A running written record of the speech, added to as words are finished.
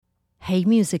Hey,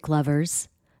 music lovers.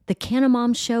 The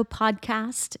Canamom Show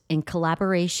podcast, in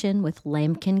collaboration with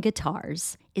Lambkin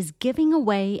Guitars, is giving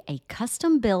away a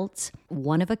custom-built,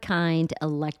 one-of-a-kind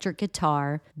electric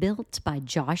guitar built by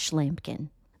Josh Lambkin.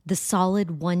 The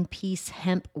solid one-piece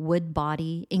hemp wood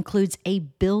body includes a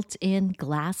built-in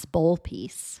glass bowl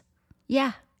piece.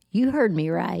 Yeah, you heard me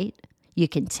right. You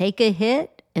can take a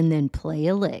hit and then play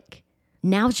a lick.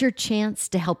 Now's your chance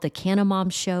to help the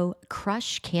Canamom Show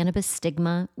crush cannabis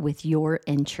stigma with your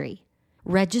entry.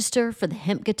 Register for the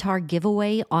hemp guitar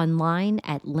giveaway online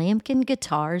at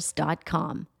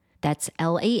lambkinguitars.com. That's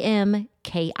LAMKIN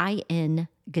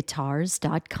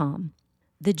guitars.com.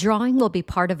 The drawing will be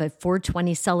part of a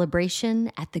 420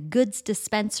 celebration at the Goods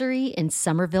Dispensary in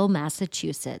Somerville,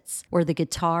 Massachusetts, where the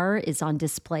guitar is on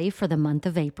display for the month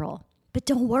of April. But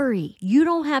don't worry, you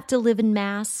don't have to live in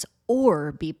Mass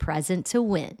or be present to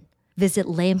win. Visit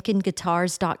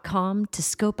lambkinguitars.com to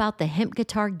scope out the hemp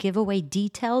guitar giveaway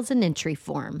details and entry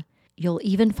form. You'll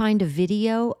even find a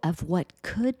video of what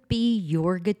could be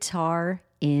your guitar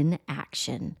in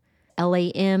action.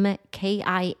 LAMKIN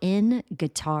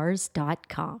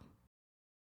guitars.com.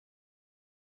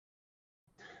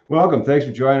 Welcome. Thanks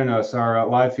for joining us. Our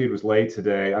live feed was late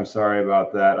today. I'm sorry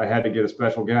about that. I had to get a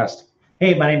special guest.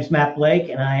 Hey, my name is Matt Blake,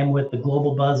 and I am with the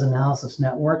Global Buzz Analysis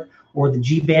Network, or the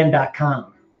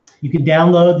GBAN.com. You can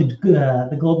download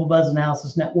the Global Buzz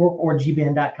Analysis Network or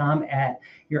GBAN.com at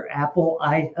your Apple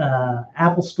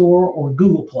Store or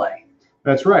Google Play.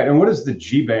 That's right. And what does the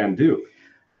GBAN do?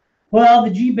 Well,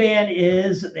 the GBAN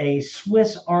is a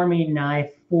Swiss Army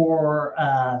knife for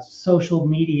social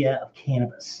media of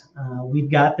cannabis.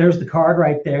 There's the card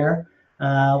right there.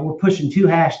 We're pushing 2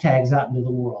 hashtags out into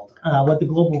the world. What the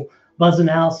Global Buzz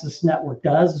Analysis Network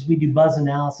does is we do buzz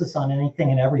analysis on anything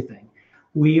and everything.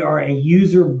 We are a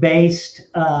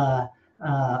user-based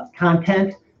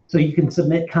content, so you can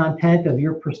submit content of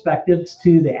your perspectives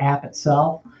to the app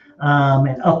itself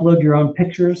and upload your own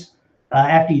pictures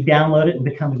after you download it and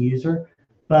become a user.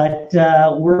 But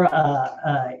we're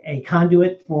a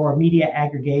conduit for media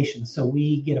aggregation, so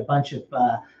we get a bunch of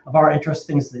our interest,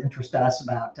 things that interest us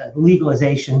about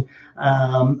legalization,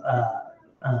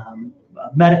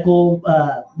 medical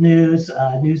news,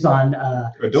 news on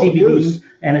adult CBD news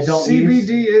and adult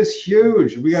CBD use. is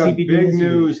huge. We got CBD big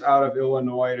news out of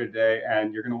Illinois today,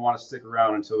 and you're going to want to stick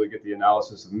around until we get the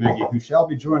analysis of Miggy, who shall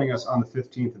be joining us on the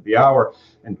 15th of the hour.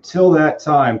 Until that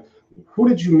time, who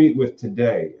did you meet with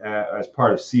today as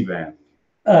part of CBAN?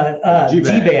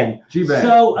 GBAN.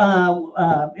 So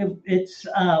it's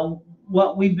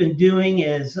what we've been doing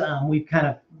is we've kind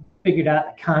of figured out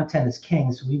that content is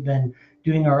king. So we've been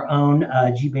doing our own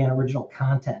GBAN original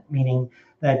content, meaning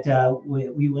that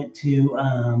we went to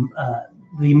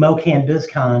the MoCan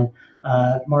BizCon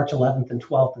March 11th and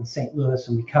 12th in St. Louis,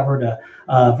 and we covered a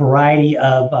variety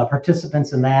of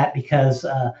participants in that because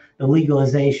the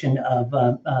legalization of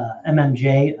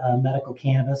MMJ, medical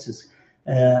cannabis,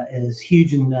 is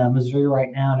huge in Missouri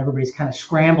right now, and everybody's kind of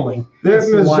scrambling.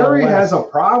 Missouri has a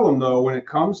problem, though, when it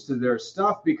comes to their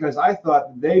stuff, because I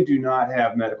thought they do not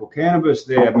have medical cannabis.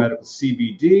 They have medical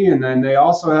CBD, and then they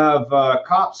also have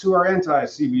cops who are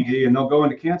anti-CBD, and they'll go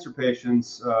into cancer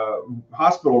patients'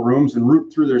 hospital rooms and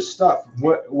root through their stuff.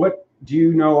 What do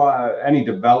you know any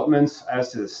developments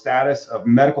as to the status of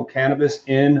medical cannabis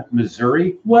in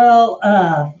Missouri? Well,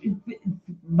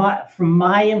 from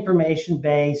my information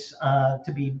base,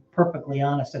 to be perfectly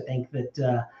honest, I think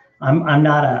that I'm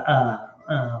not a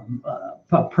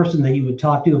person that you would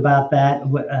talk to about that.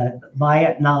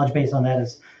 My knowledge base on that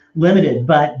is limited,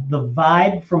 but the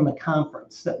vibe from the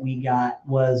conference that we got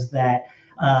was that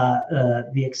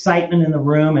the excitement in the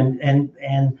room and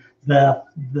the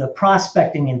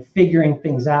prospecting and figuring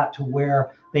things out to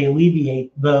where they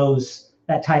alleviate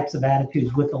that types of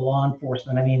attitudes with the law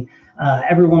enforcement. I mean,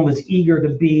 everyone was eager to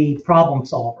be problem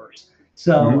solvers.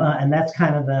 So, and that's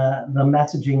kind of the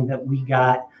messaging that we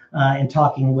got in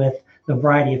talking with the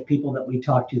variety of people that we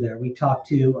talked to there. We talked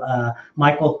to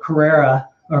Michael Correa,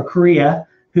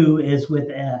 who is with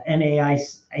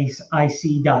NAIC.org,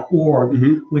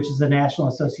 which is the National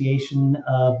Association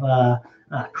of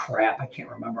I can't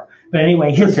remember. But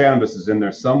anyway, his cannabis is in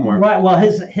there somewhere. Right. Well,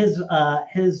 his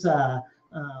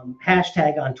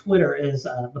hashtag on Twitter is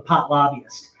the pot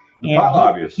lobbyist.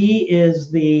 He is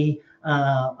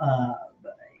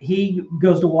he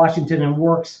goes to Washington and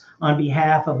works on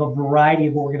behalf of a variety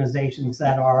of organizations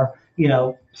that are,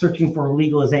 searching for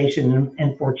legalization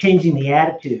and for changing the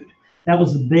attitude. That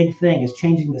was the big thing, is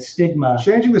changing the stigma.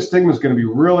 Changing the stigma is going to be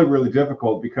really, really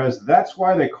difficult, because that's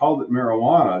why they called it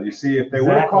marijuana. You see, if they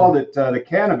would have called it the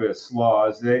cannabis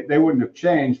laws, they wouldn't have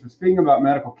changed. But speaking about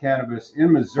medical cannabis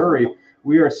in Missouri,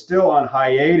 we are still on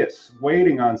hiatus,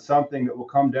 waiting on something that will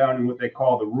come down in what they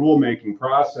call the rulemaking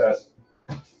process.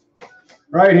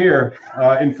 Right here,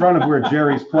 in front of where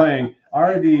Jerry's playing,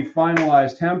 are the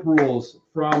finalized hemp rules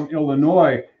from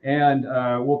Illinois, and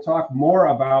we'll talk more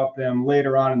about them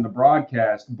later on in the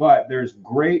broadcast. But there's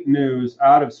great news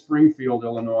out of Springfield,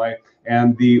 Illinois,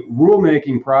 and the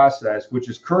rulemaking process, which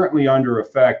is currently under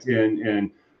effect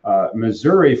in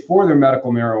Missouri for their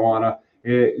medical marijuana.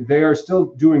 They are still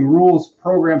doing rules,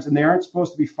 programs, and they aren't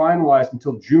supposed to be finalized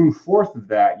until June 4th of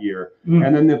that year.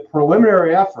 And then the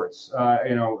preliminary efforts,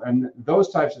 and those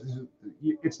types of,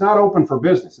 it's not open for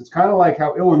business. It's kind of like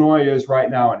how Illinois is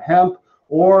right now in hemp,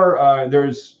 or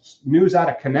there's news out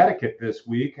of Connecticut this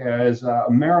week as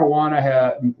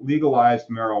legalized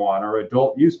marijuana, or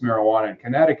adult use marijuana in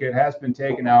Connecticut has been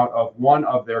taken out of one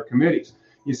of their committees.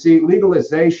 You see,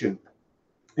 legalization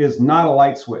is not a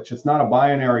light switch. It's not a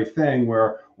binary thing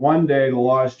where one day the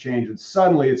laws change and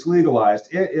suddenly it's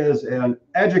legalized. It is an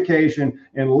education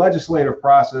and legislative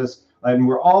process. And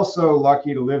we're also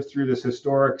lucky to live through this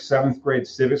historic 7th grade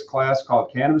civics class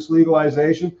called cannabis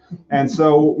legalization. And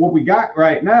so what we got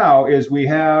right now is we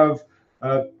have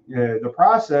the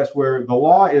process where the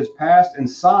law is passed and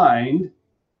signed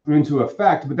into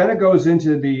effect, but then it goes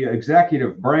into the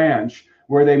executive branch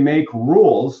where they make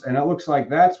rules, and it looks like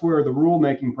that's where the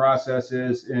rulemaking process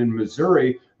is in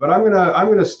Missouri. But I'm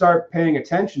gonna start paying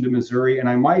attention to Missouri, and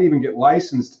I might even get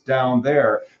licensed down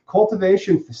there.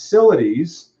 Cultivation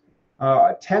facilities,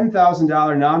 a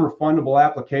 $10,000 non-refundable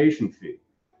application fee.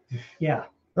 Yeah.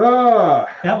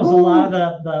 That was a lot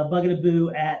of the bugaboo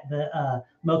at the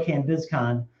MoCan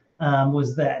BizCon.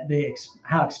 Was that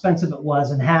how expensive it was,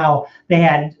 and how they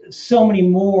had so many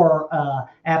more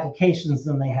applications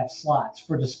than they have slots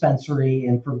for dispensary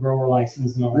and for grower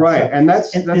license and all that. Right, stuff. and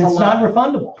it's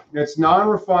non-refundable. It's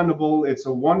non-refundable. It's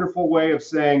a wonderful way of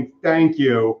saying thank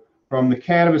you from the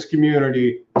cannabis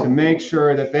community to make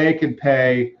sure that they can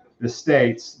pay the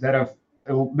states that have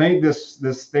made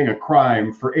this thing a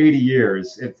crime for 80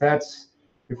 years. If that's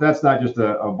not just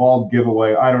a bald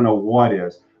giveaway, I don't know what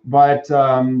is. But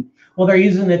well, they're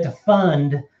using it to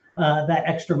fund that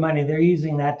extra money. They're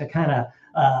using that to kind of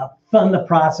fund the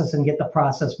process and get the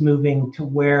process moving to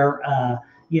where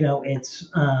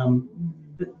it's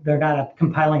they're not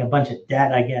compiling a bunch of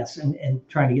debt, I guess, and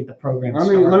trying to get the program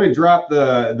started. Let me drop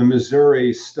the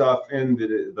Missouri stuff in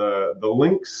the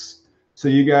links so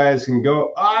you guys can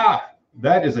go.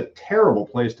 That is a terrible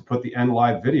place to put the end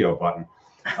live video button.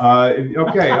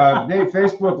 Dave,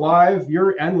 Facebook Live,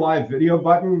 your end live video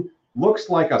button looks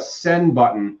like a send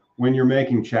button when you're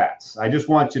making chats. I just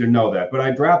want you to know that. But I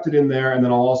dropped it in there, and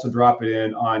then I'll also drop it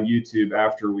in on YouTube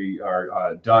after we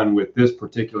are done with this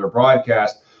particular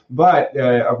broadcast. But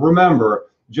remember,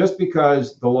 just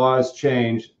because the laws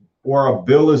change or a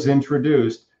bill is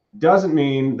introduced doesn't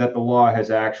mean that the law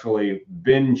has actually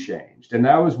been changed. And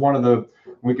that was one of the,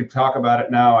 we could talk about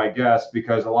it now, I guess,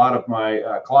 because a lot of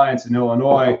my clients in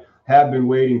Illinois have been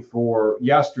waiting for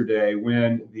yesterday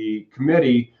when the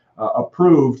committee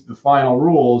approved the final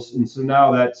rules. And so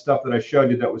now that stuff that I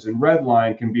showed you that was in red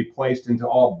line can be placed into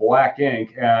all black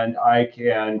ink, and I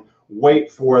can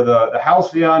wait for the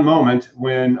halcyon moment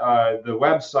when the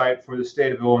website for the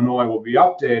state of Illinois will be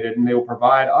updated, and they will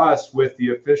provide us with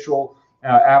the official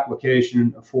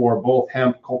application for both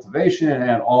hemp cultivation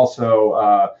and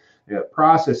also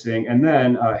processing, and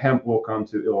then hemp will come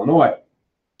to Illinois.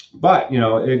 But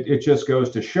it just goes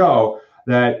to show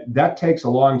that takes a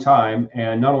long time,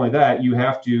 and not only that, you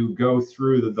have to go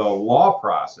through the law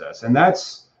process, and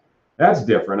that's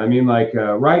different. I mean, like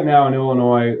right now in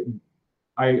Illinois,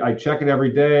 I check it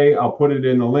every day. I'll put it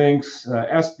in the links.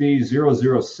 SB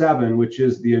 007, which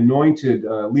is the anointed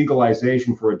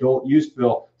legalization for adult use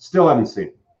bill, still haven't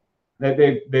seen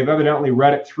it. They've evidently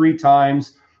read it 3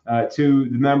 times to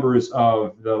the members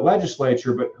of the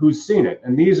legislature, but who's seen it?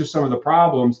 And these are some of the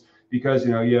problems, because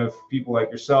you have people like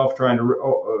yourself trying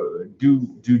to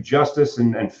do justice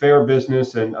and fair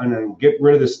business and get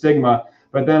rid of the stigma.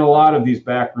 But then a lot of these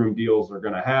backroom deals are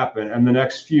going to happen in the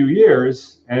next few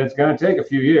years, and it's going to take a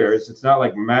few years. It's not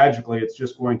like magically it's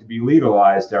just going to be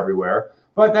legalized everywhere.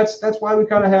 But that's why we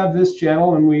kind of have this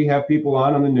channel, and we have people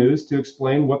on the news to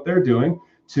explain what they're doing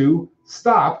to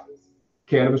stop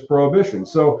cannabis prohibition.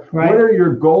 So what are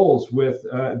your goals with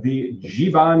the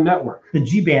GBAN network? The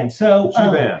GBAN. So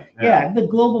GBAN, the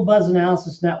Global Buzz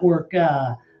Analysis Network,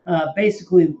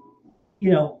 basically,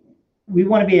 we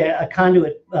want to be a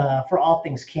conduit for all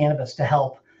things cannabis to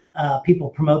help people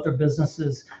promote their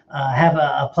businesses, have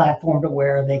a platform to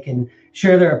where they can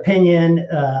share their opinion,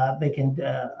 they can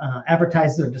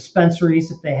advertise their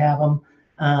dispensaries if they have them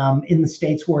in the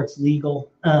states where it's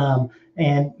legal,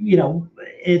 and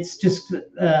it's just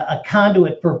a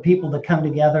conduit for people to come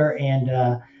together and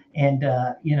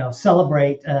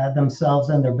celebrate themselves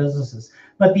and their businesses.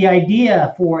 But the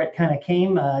idea for it kind of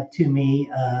came to me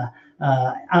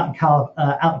out in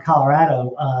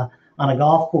Colorado on a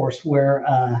golf course where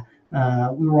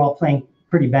we were all playing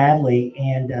pretty badly,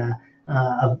 and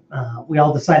we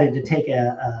all decided to take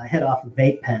a hit off a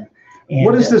vape pen. And,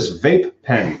 what is this vape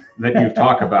pen that you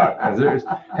talk about?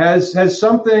 Has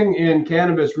something in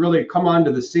cannabis really come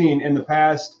onto the scene in the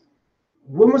past?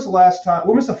 When was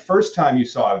the first time you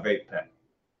saw a vape pen?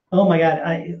 Oh my God,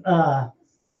 I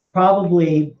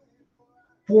probably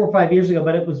 4 or 5 years ago,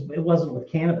 but it wasn't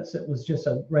with cannabis. It was just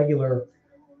a regular.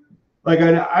 Like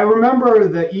I remember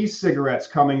the e-cigarettes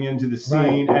coming into the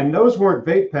scene, Right. and those weren't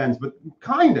vape pens, but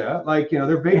kinda like they're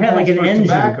vape It had pens like an for engine.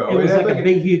 tobacco. It was like a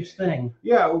big, huge thing.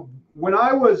 Yeah, when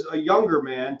I was a younger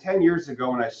man, 10 years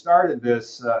ago, when I started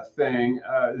this thing,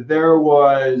 there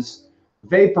was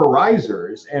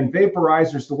vaporizers, and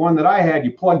vaporizers, the one that I had,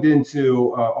 you plugged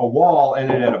into a wall and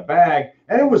it had a bag,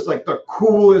 and it was like the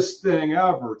coolest thing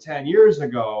ever 10 years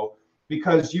ago,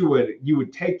 because you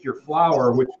would take your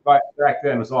flower, which back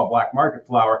then was all black market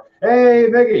flour. Hey,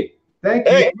 Biggie, thank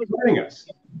you for joining us.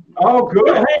 Oh,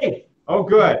 good. Hey. Oh,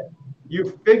 good.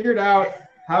 You figured out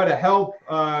how to help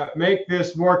make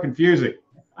this more confusing.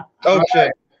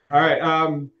 Okay. All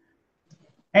right.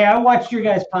 Hey, I watched your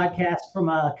guys' podcast from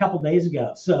a couple days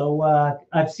ago, so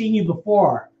I've seen you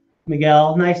before,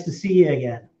 Miguel. Nice to see you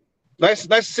again. Nice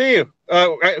to see you.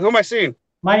 Who am I seeing?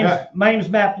 My name's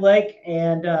Matt Blake,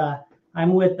 and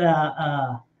I'm with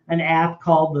an app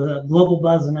called the Global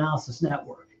Buzz Analysis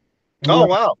Network. Oh,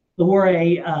 wow. So we're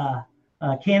a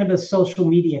cannabis social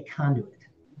media conduit.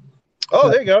 Oh,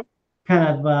 there you go.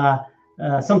 Kind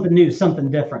of something new, something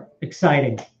different,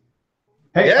 exciting.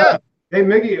 Hey, Yeah. Hey,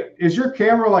 Miggy, is your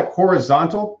camera like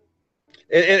horizontal?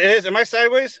 It is. Am I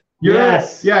sideways?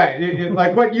 Yes. Yeah.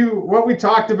 Like what we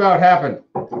talked about happened.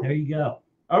 There you go.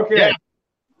 Okay. Yeah.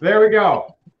 There we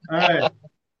go. All right.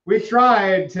 We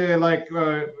tried to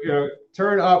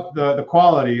turn up the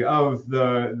quality of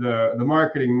the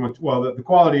marketing, well, the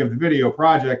quality of the video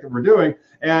project that we're doing,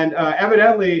 and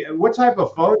evidently, what type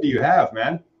of phone do you have,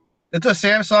 man? It's a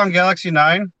Samsung Galaxy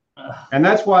 9. And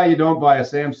that's why you don't buy a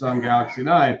Samsung Galaxy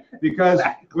 9, because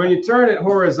when you turn it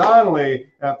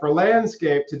horizontally for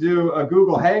landscape to do a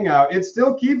Google Hangout, it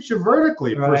still keeps you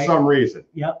vertically for some reason.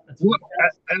 Yep.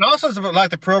 And also it's about like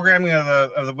the programming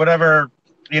of the whatever,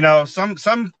 some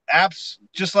apps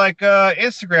just like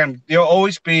Instagram, they'll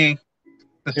always be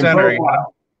the center.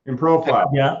 In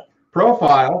profile. Yeah.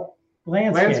 Profile.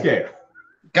 Landscape.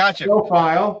 Gotcha.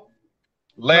 Profile.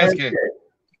 Landscape.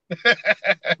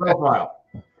 Profile.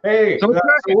 Hey, so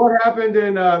what happened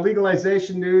in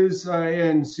legalization news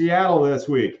in Seattle this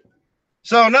week?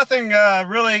 So nothing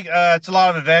really. It's a lot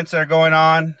of events that are going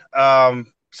on.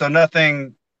 So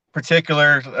nothing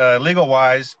particular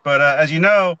legal-wise. But as you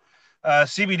know,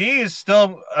 CBD is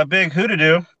still a big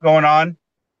hoodoo going on.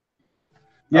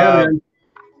 Yeah, man.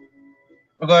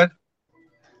 Well, go ahead.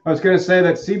 I was going to say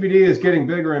that CBD is getting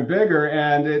bigger and bigger,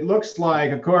 and it looks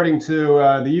like, according to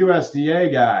the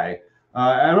USDA guy,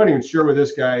 I'm not even sure what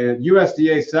this guy is,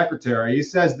 USDA secretary, he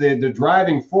says the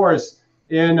driving force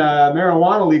in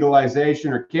marijuana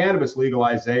legalization or cannabis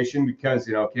legalization, because,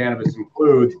 cannabis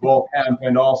includes both hemp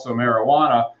and also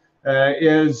marijuana,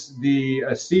 is the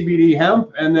CBD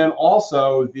hemp, and then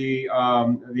also the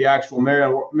actual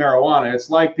marijuana. It's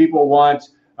like people want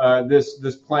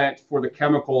this plant for the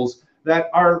chemicals that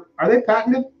are they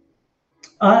patented?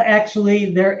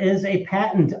 Actually, there is a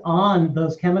patent on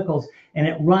those chemicals, and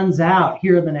it runs out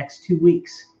here in the next 2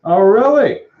 weeks. Oh,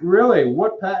 really? Really?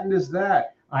 What patent is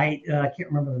that? I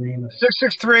can't remember the name of it.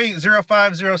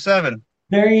 663-0507.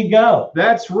 There you go.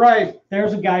 That's right.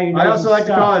 There's a guy who knows I also like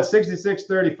to stuff. call it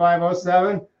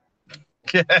 663507.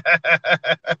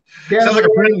 Sounds like a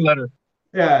prison letter.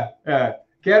 Yeah.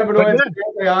 Cannabinoids,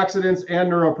 antioxidants,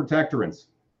 and neuroprotectorants.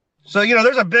 So,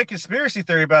 there's a big conspiracy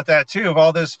theory about that, too, of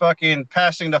all this fucking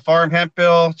passing the farm hemp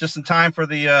bill just in time for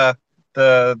the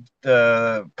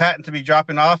patent to be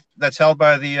dropping off that's held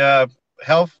by the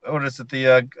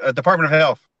the Department of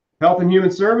Health. Health and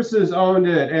Human Services owned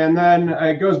it, and then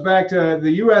it goes back to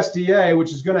the USDA,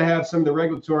 which is going to have some of the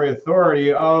regulatory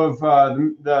authority of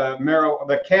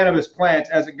the cannabis plant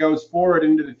as it goes forward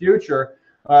into the future.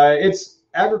 It's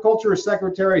Agriculture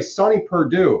Secretary Sonny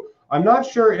Perdue. I'm not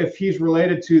sure if he's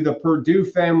related to the Perdue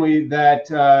family that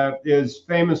is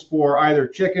famous for either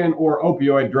chicken or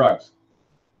opioid drugs.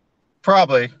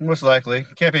 Probably, most likely.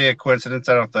 Can't be a coincidence,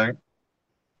 I don't think.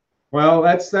 Well,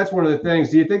 that's one of the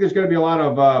things. Do you think there's going to be a lot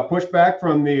of pushback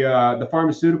from the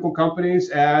pharmaceutical companies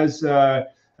as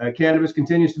cannabis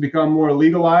continues to become more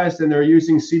legalized and they're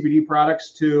using CBD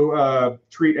products to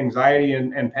treat anxiety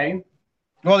and pain?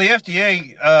 Well, the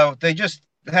FDA, they just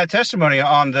had testimony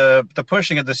on the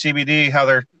pushing of the CBD, how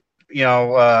they're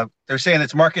saying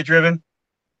it's market driven.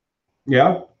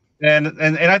 Yeah. And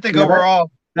I think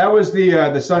overall that was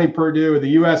the Sonny Perdue,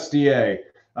 the USDA.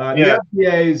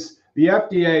 The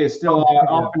FDA is still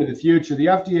off into the future. The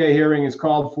FDA hearing is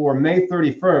called for May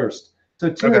 31st. So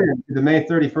tune in to the May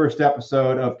 31st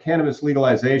episode of Cannabis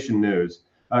Legalization News,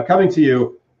 coming to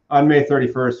you on May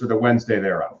 31st or the Wednesday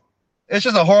thereof. It's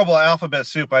just a horrible alphabet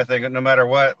soup, I think, no matter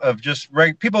what, of just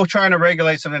people trying to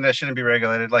regulate something that shouldn't be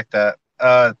regulated like that.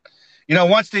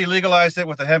 Once they legalized it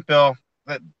with the hemp bill,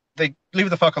 that they leave it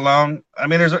the fuck alone. I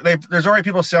mean, there's already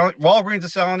people selling. Walgreens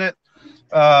is selling it.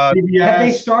 Have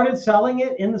they started selling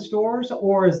it in the stores,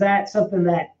 or is that something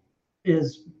that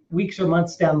is weeks or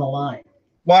months down the line?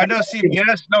 Well, I know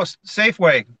CVS, no,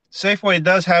 Safeway. Safeway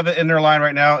does have it in their line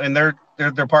right now in their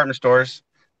department stores.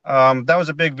 That was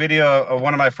a big video of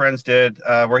one of my friends did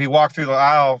where he walked through the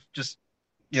aisle, just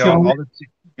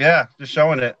just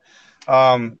showing it.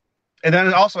 And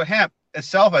then also hemp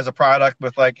itself as a product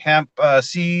with like hemp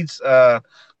seeds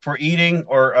for eating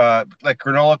or like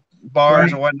granola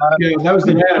bars and whatnot. Yeah, that was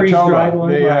the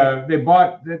Manitoba. They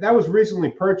bought that was recently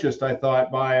purchased, I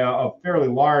thought, by a fairly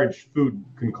large food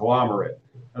conglomerate,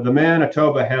 the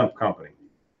Manitoba Hemp Company.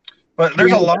 But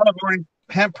there's a lot of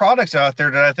hemp products out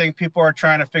there that I think people are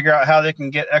trying to figure out how they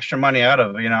can get extra money out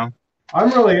of. I'm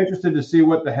really interested to see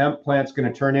what the hemp plant's going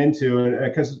to turn into,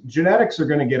 because genetics are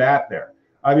going to get at there.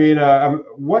 I mean,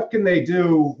 what can they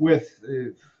do with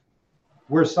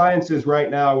where science is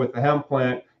right now with the hemp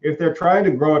plant? If they're trying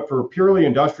to grow it for purely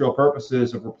industrial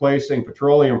purposes of replacing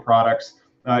petroleum products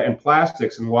and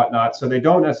plastics and whatnot, so they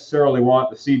don't necessarily want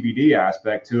the CBD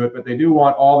aspect to it, but they do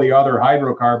want all the other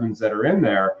hydrocarbons that are in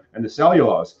there and the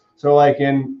cellulose. So like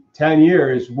in 10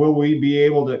 years, will we be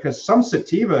able to, because some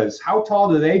sativas, how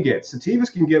tall do they get?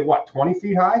 Sativas can get, 20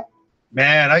 feet high?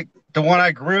 Man, the one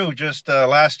I grew just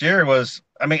last year was,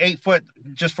 8 foot,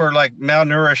 just for like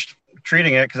malnourished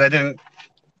treating it, because I didn't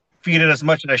feed it as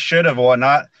much as I should have or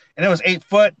whatnot. And it was 8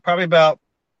 foot, probably about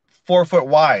 4 foot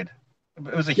wide.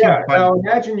 It was a huge plant. Now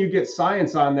imagine you get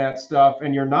science on that stuff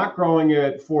and you're not growing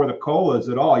it for the colas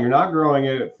at all. You're not growing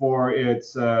it for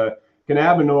its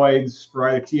cannabinoids, for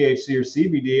either THC or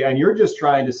CBD, and you're just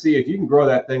trying to see if you can grow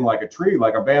that thing like a tree,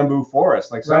 like a bamboo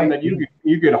forest, like something that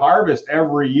you could harvest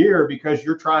every year, because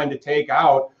you're trying to take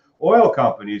out oil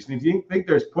companies. And if you think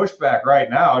there's pushback right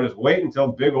now, just wait until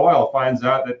Big Oil finds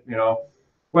out that,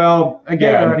 well,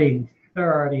 again,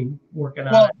 they're already working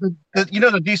on it.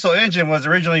 The diesel engine was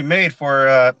originally made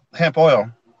for hemp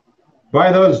oil.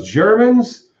 By those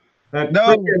Germans? No,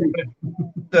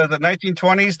 the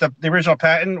 1920s, the original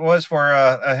patent was for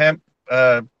a hemp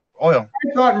oil.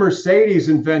 I thought Mercedes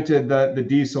invented the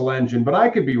diesel engine, but I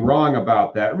could be wrong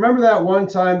about that. Remember that one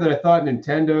time that I thought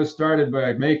Nintendo started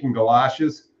by making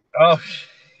galoshes? Oh,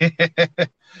 it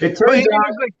turns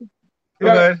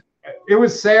out it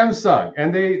was Samsung,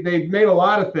 and they made a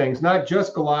lot of things, not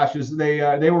just galoshes.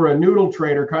 They were a noodle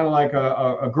trader, kind of like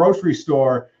a grocery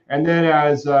store. And then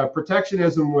as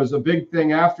protectionism was a big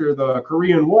thing after the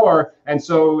Korean War, and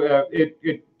so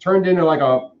it turned into like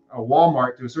a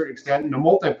Walmart to a certain extent, and a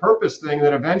multi-purpose thing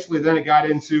that eventually then it got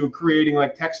into creating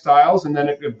like textiles, and then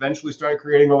it eventually started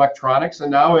creating electronics, and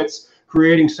now it's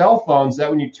creating cell phones that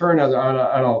when you turn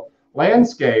on a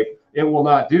landscape, it will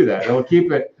not do that. It'll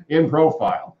keep it in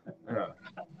profile.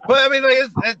 Well,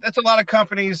 that's a lot of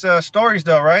companies' stories,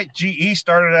 though, right? GE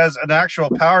started as an actual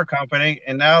power company,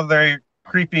 and now they're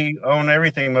creepy, own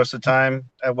everything most of the time.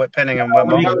 Depending on what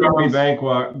moment.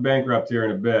 We'll be bankrupt here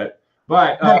in a bit.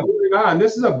 But moving on,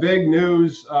 this is a big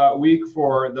news week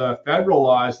for the federal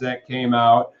laws that came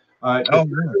out.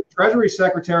 Treasury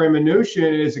Secretary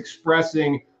Mnuchin is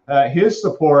expressing his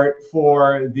support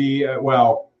for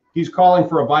he's calling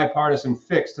for a bipartisan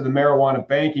fix to the marijuana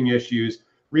banking issues.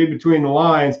 Read between the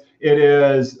lines, it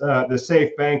is the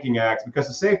Safe Banking Act, because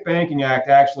the Safe Banking Act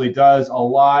actually does a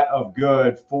lot of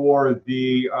good for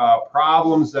the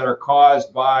problems that are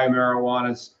caused by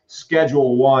marijuana's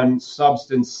Schedule I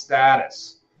substance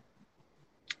status.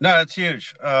 No, that's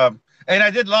huge. And I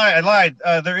did lie. I lied.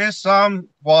 There is some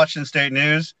Washington State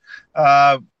news.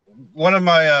 One of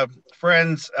my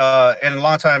friends and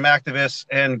longtime activist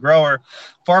and grower,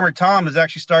 Farmer Tom, is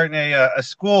actually starting a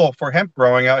school for hemp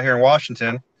growing out here in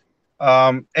Washington.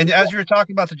 And as you were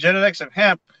talking about the genetics of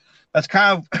hemp, that's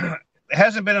kind of it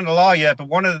hasn't been in the law yet. But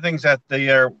one of the things that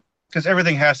because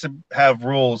everything has to have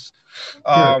rules.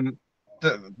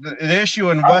 the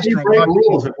issue in How can you Western break Washington.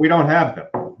 rules if we don't have them?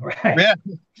 Right. Yeah,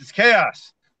 it's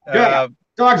chaos. Yeah.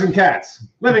 Dogs and cats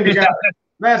living together,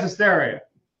 mass hysteria.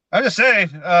 I'm just saying,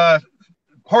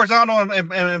 horizontal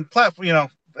and platform,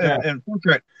 and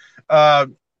portrait.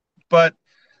 But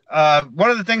one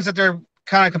of the things that they're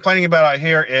kind of complaining about out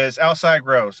here is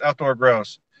outdoor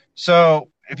grows. So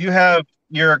if you have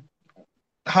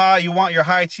you want your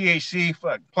high THC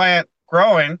plant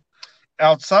growing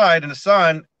outside in the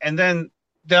sun, and then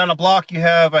down a block you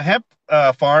have a hemp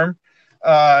farm.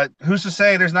 Who's to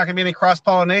say there's not going to be any cross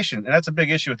pollination? And that's a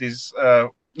big issue with these.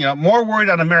 More worried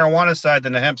on the marijuana side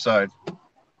than the hemp side.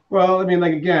 Well, I mean,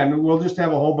 like, again, we'll just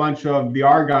have a whole bunch of the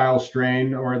Argyle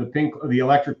strain or the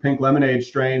electric pink lemonade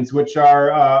strains, which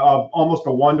are almost a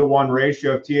 1-to-1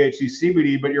 ratio of THC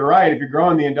CBD. But you're right, if you're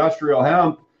growing the industrial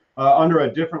hemp under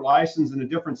a different license and a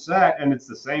different set, and it's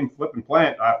the same flipping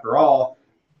plant after all,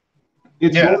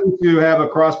 it's going to have a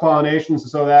cross pollination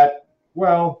so that,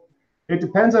 well, it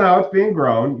depends on how it's being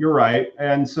grown. You're right.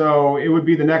 And so it would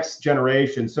be the next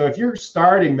generation. So if you're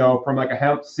starting, though, from like a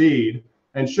hemp seed,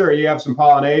 and sure, you have some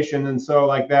pollination. And so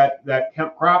like that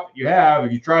hemp crop that you have,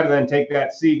 if you try to then take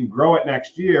that seed and grow it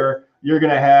next year, you're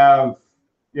going to have,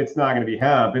 it's not going to be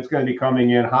hemp. It's going to be coming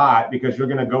in hot because you're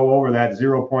going to go over that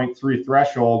 0.3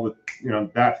 threshold with,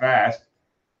 that fast.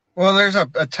 Well, there's a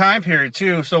time period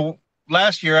too. So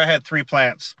last year I had 3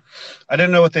 plants. I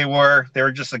didn't know what they were. They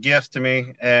were just a gift to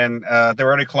me, and they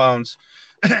were already clones.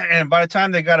 And by the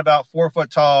time they got about 4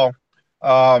 foot tall,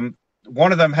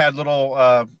 one of them had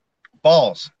little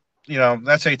balls.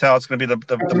 That's how you tell it's going to be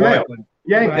the boy.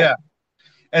 Yeah.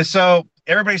 And so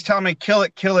everybody's telling me, kill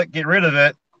it, get rid of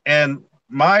it. And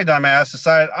my dumbass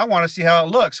decided I want to see how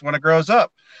it looks when it grows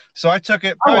up. So I took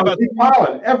it probably about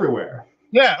pollen everywhere.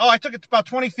 Yeah. Oh, I took it about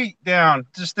 20 feet down,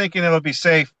 just thinking it would be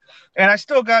safe. And I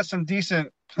still got some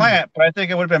decent plant, but I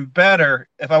think it would have been better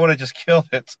if I would have just killed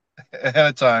it ahead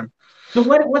of time. So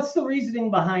what's the reasoning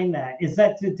behind that? Is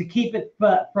that to keep it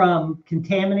from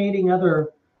contaminating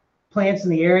other plants in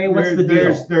the area? What's the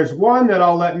deal? There's one that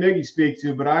I'll let Miggy speak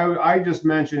to, but I just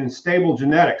mentioned stable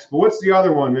genetics. But what's the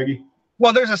other one, Miggy?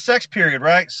 Well, there's a sex period,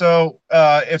 right? So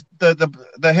if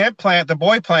the hemp plant, the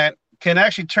boy plant, can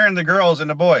actually turn the girls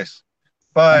into boys.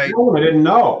 I didn't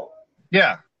know.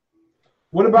 Yeah.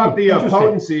 What about the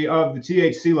potency of the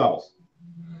THC levels?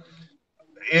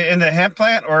 In the hemp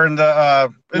plant or in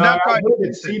the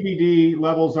CBD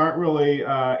levels aren't really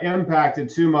impacted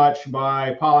too much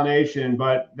by pollination,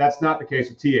 but that's not the case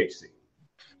with THC.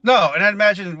 No, and I'd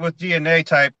imagine with DNA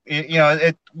type,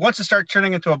 it once it starts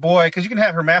turning into a boy, because you can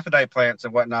have hermaphrodite plants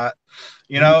and whatnot.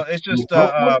 It's just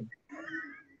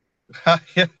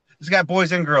it's got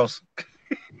boys and girls.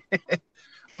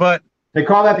 But they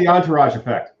call that the entourage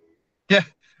effect. Yeah.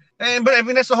 But I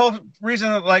mean, that's the whole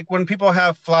reason, like when people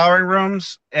have flowering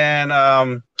rooms and,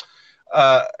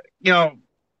 the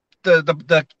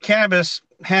cannabis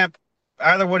hemp,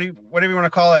 either whatever you want to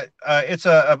call it, it's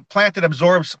a plant that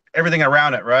absorbs everything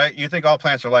around it, right? You think all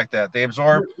plants are like that. They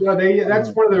absorb. Yeah, that's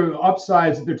one of the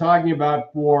upsides that they're talking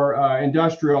about for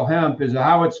industrial hemp is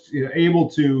how it's able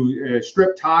to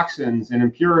strip toxins and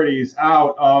impurities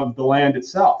out of the land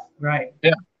itself. Right.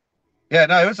 Yeah. Yeah,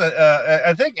 no, it was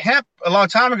I think hemp a long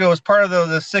time ago was part of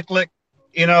the cyclic,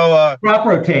 crop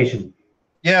rotation.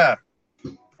 Yeah.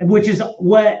 Which is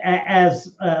what,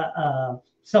 as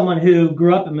someone who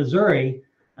grew up in Missouri,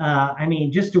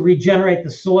 just to regenerate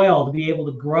the soil, to be able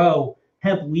to grow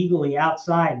hemp legally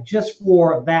outside, just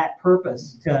for that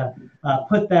purpose, to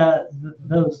put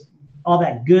all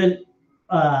that good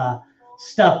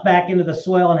stuff back into the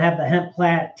soil and have the hemp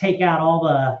plant take out all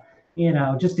the,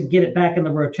 just to get it back in the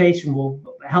rotation will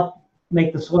help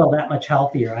make the soil that much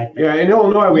healthier, I think. Yeah, in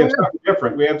Illinois, we have something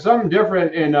different. We have something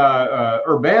different in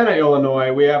Urbana,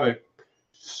 Illinois. We have a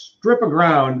strip of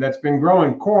ground that's been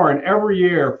growing corn every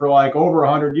year for like over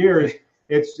 100 years.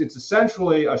 It's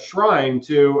essentially a shrine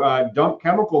to dump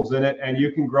chemicals in it, and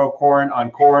you can grow corn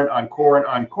on corn on corn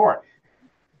on corn.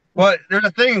 Well, there's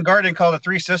a thing in gardening called the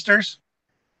Three Sisters.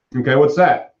 Okay, what's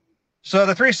that? So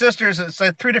the Three Sisters, it's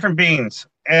like 3 different beans,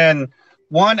 and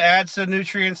one adds to the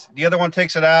nutrients, the other one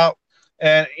takes it out,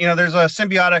 and there's a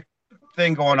symbiotic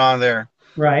thing going on there.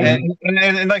 Right.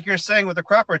 And like you're saying with the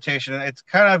crop rotation, it's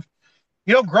kind of,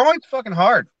 growing's fucking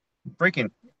hard. Freaking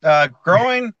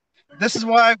growing. This is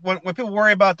why when people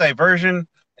worry about diversion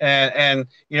and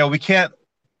we can't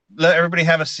let everybody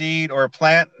have a seed or a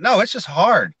plant. No, it's just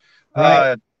hard.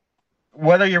 Right.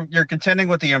 Whether you're contending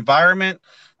with the environment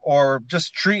or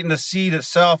just treating the seed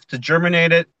itself to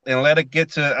germinate it and let it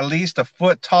get to at least a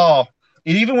foot tall.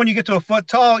 And even when you get to a foot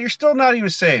tall, you're still not even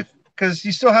safe because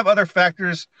you still have other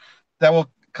factors that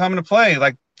will come into play,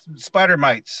 like spider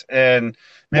mites and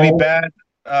maybe Mold. bad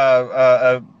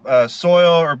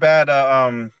soil or bad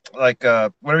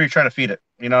whatever you're trying to feed it.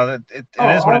 You know, it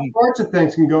is what all sorts of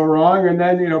things can go wrong, and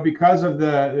then because of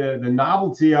the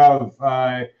novelty of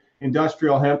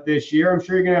industrial hemp this year, I'm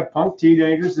sure you're gonna have punk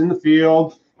teenagers in the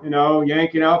field,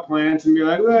 yanking out plants and be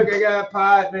like, look, I got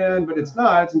pot, man, but it's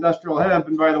not. It's industrial hemp,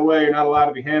 and by the way, you're not allowed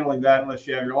to be handling that unless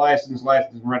you have your license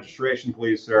and registration,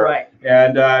 please, sir. Right.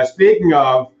 And speaking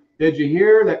of, did you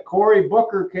hear that Cory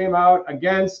Booker came out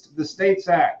against the States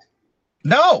Act?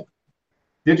 No.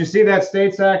 Did you see that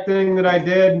States Act thing that I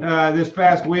did this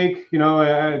past week?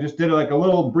 I just did like a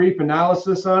little brief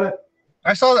analysis on it.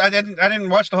 I saw. I didn't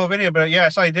watch the whole video, but yeah, I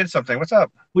saw you did something. What's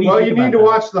up? Well, you need to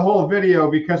watch the whole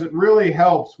video because it really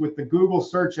helps with the Google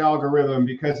search algorithm.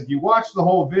 Because if you watch the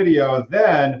whole video,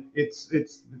 then it's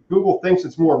Google thinks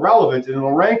it's more relevant and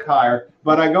it'll rank higher.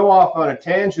 But I go off on a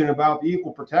tangent about the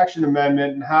Equal Protection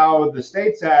Amendment and how the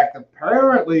States Act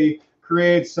apparently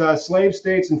creates slave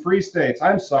states and free states.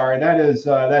 I'm sorry, that's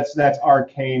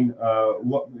arcane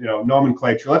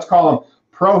nomenclature. Let's call them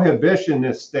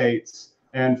prohibitionist states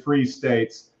and free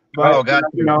states. But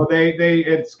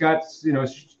it's got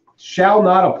shall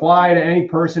not apply to any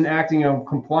person acting in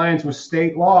compliance with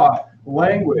state law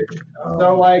language.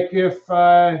 So like if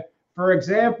for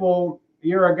example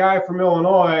you're a guy from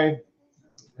Illinois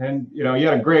and you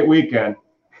had a great weekend.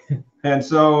 And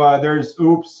so there's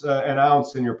an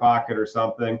ounce in your pocket or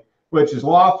something, which is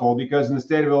lawful because in the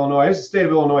state of Illinois, it's the state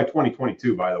of Illinois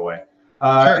 2022, by the way.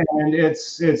 Sure. And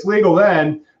it's legal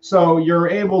then. So you're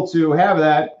able to have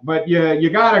that, but you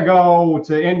got to go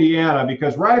to Indiana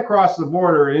because right across the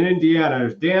border in Indiana,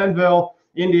 there's Danville,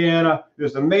 Indiana.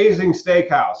 There's an amazing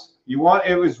steakhouse. It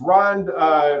was Ron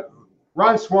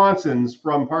Swanson's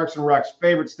from Parks and Rec's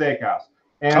favorite steakhouse.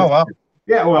 And oh, wow.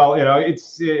 Yeah, well,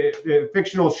 it's a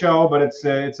fictional show, but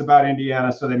it's about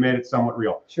Indiana, so they made it somewhat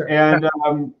real. Sure. And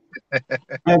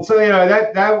and so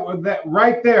that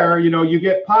right there, you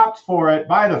get popped for it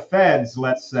by the feds,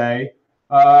 let's say,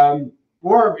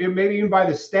 or maybe even by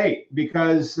the state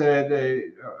because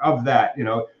of that.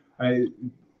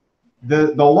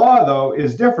 The law though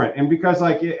is different, and because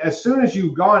like as soon as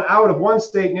you've gone out of one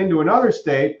state and into another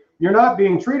state, you're not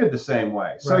being treated the same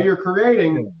way. So You're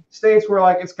creating states where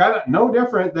like it's kind of no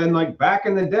different than like back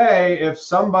in the day if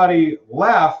somebody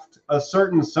left a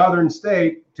certain southern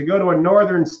state to go to a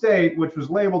northern state, which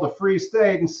was labeled a free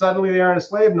state, and suddenly they aren't a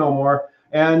slave no more.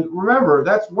 And remember,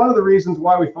 that's one of the reasons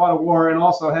why we fought a war and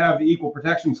also have the Equal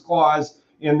Protections Clause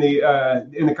in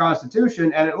the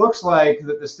Constitution. And it looks like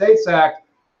that the States Act,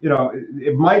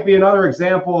 it might be another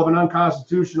example of an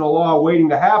unconstitutional law waiting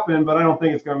to happen, but I don't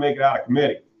think it's going to make it out of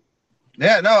committee.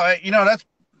 Yeah, no, that's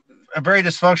a very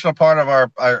dysfunctional part of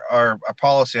our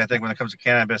policy, I think, when it comes to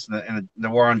cannabis and the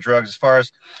war on drugs, as far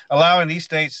as allowing these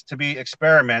states to be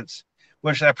experiments,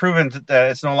 which have proven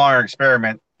that it's no longer an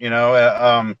experiment.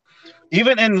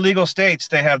 Even in legal states,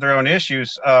 they have their own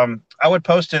issues. I would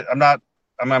post it. I'm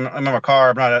in my car.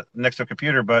 I'm not next to a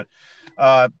computer, but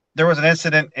there was an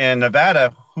incident in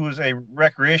Nevada, who's a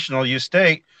recreational use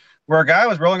state, where a guy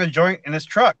was rolling a joint in his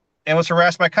truck and was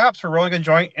harassed by cops for rolling a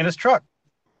joint in his truck.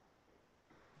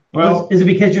 Well, is it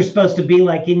because you're supposed to be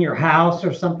like in your house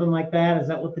or something like that? Is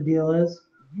that what the deal is?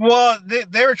 Well,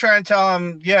 they were trying to tell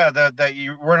him, that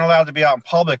you weren't allowed to be out in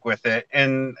public with it.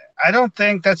 And I don't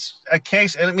think that's a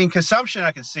case. I mean, consumption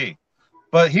I can see,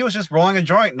 but he was just rolling a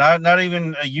joint, not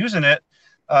even using it.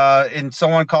 And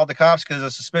someone called the cops because a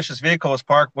suspicious vehicle was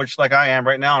parked, which like I am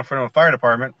right now in front of a fire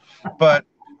department. But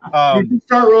you can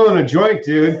start rolling a joint,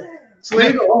 dude. It's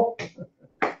legal.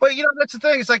 But that's the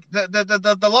thing. It's like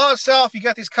the law itself. You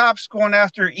got these cops going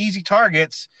after easy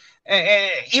targets, and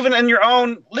even in your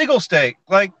own legal state.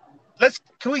 Like,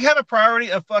 can we have a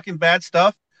priority of fucking bad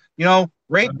stuff?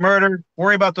 Rape, murder.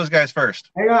 Worry about those guys first.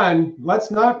 Hang on.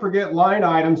 Let's not forget line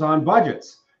items on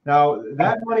budgets. Now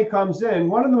that money comes in.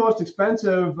 One of the most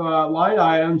expensive line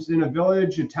items in a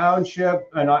village, a township,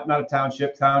 not a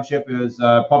township. Township is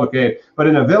public aid, but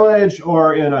in a village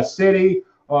or in a city.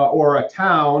 Or a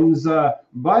town's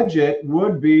budget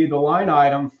would be the line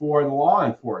item for the law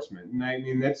enforcement. And I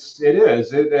mean, it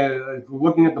is.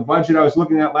 Looking at the budget I was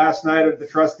looking at last night at the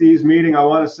trustees meeting, I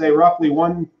want to say roughly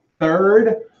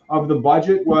 1/3 of the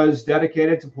budget was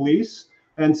dedicated to police.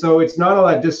 And so it's not all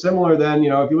that dissimilar than,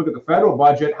 if you look at the federal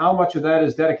budget, how much of that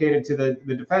is dedicated to the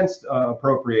defense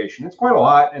appropriation. It's quite a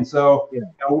lot. And so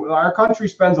our country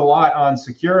spends a lot on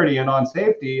security and on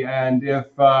safety. And if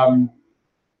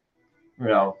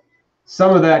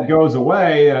some of that goes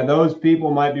away, those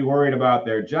people might be worried about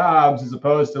their jobs as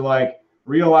opposed to like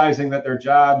realizing that their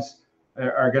jobs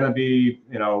are going to be,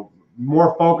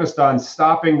 more focused on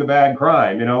stopping the bad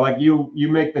crime. You know, like you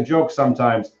make the joke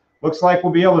sometimes. Looks like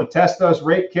we'll be able to test those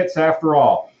rape kits after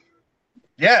all.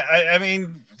 Yeah, I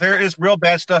mean, there is real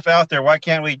bad stuff out there. Why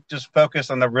can't we just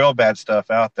focus on the real bad stuff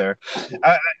out there?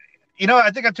 I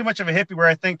think I'm too much of a hippie where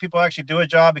I think people actually do a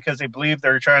job because they believe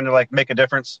they're trying to like make a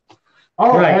difference.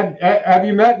 Oh, right. Have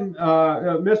you met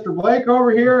Mr. Blake over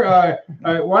here?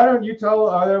 Why don't you tell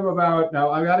them about,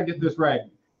 now I got to get this right,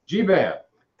 GBAN.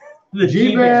 The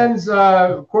GBAN's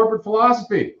corporate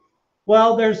philosophy.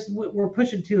 Well, we're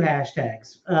pushing 2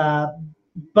 hashtags.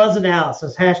 Buzz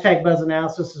analysis, hashtag buzz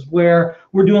analysis is where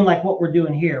we're doing like what we're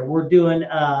doing here. We're doing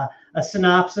a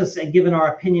synopsis and giving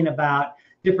our opinion about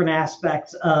different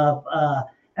aspects of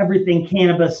everything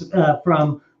cannabis,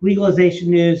 from legalization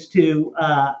news to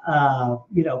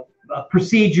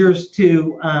procedures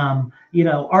to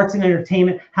arts and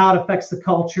entertainment, how it affects the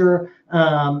culture.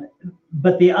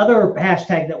 But the other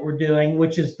hashtag that we're doing,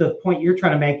 which is the point you're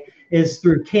trying to make, is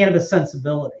through cannabis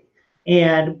sensibility.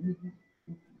 And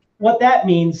what that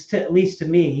means, to at least to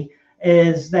me,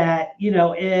 is that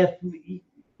if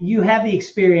you have the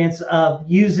experience of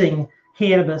using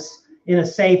cannabis in a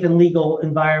safe and legal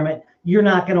environment, you're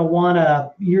going to want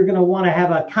to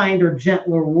have a kinder,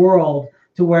 gentler world,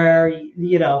 to where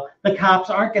the cops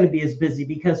aren't going to be as busy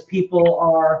because people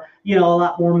are a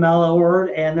lot more mellower,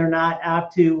 and they're not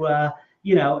out to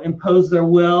impose their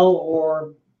will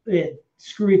or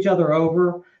screw each other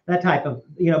over. That type of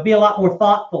be a lot more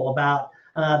thoughtful about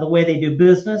the way they do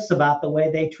business, about the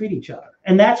way they treat each other.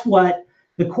 And that's what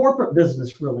the corporate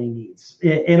business really needs,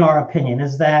 in our opinion,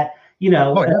 is that,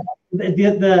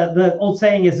 the old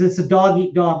saying is it's a dog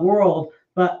eat dog world,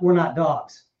 but we're not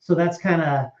dogs. So that's kind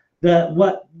of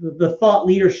the thought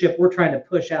leadership we're trying to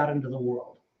push out into the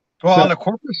world. Well, on the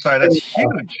corporate side, that's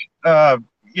huge.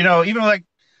 Even like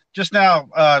just now,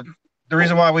 the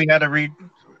reason why we had to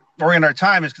reorient our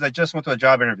time is because I just went to a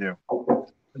job interview.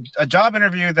 A job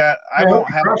interview that I won't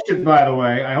have. Crushed it, by the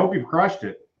way. I hope you crushed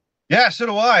it. Yeah, so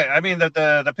do I. I mean,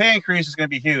 the pay increase is going to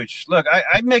be huge. Look,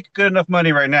 I make good enough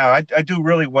money right now. I do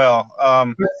really well.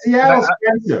 But Seattle's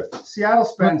expensive. Seattle's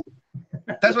expensive.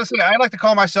 That's what I say. I like to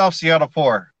call myself Seattle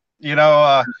poor. Even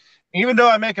though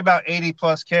I make about 80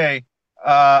 plus K,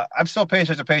 I'm still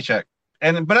paycheck to paycheck.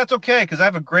 But that's okay because I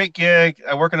have a great gig.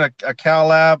 I work in a Cal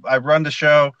lab. I run the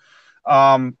show.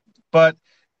 But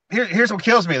here's what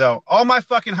kills me though. All my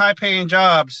fucking high paying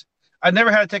jobs, I never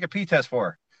had to take a P test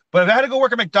for. But if I had to go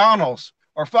work at McDonald's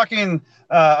or fucking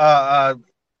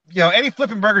any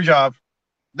flipping burger job,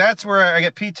 that's where I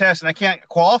get P test and I can't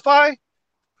qualify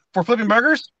for flipping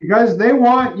burgers. Because they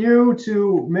want you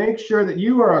to make sure that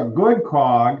you are a good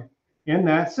cog in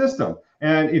that system.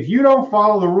 And if you don't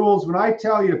follow the rules when I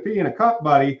tell you to pee in a cup,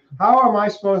 buddy, how am I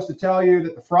supposed to tell you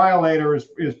that the fryolator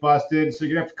is busted? So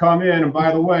you have to come in, and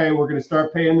by the way, we're going to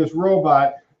start paying this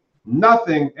robot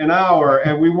nothing an hour,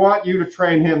 and we want you to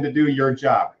train him to do your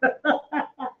job.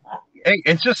 Hey,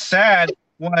 it's just sad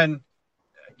when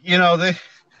Walmart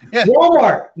has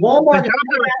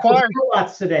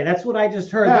robots today. That's what I just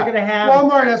heard. Yeah. They're going to have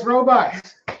Walmart has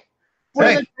robots. What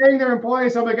are they paying their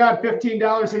employees? Oh my God,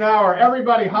 $15 an hour.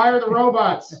 Everybody hire the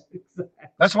robots.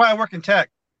 That's why I work in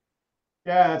tech.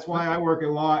 Yeah, that's why I work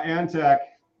in law and tech.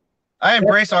 I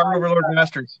embrace our overlord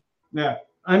masters. Yeah.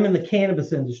 I'm in the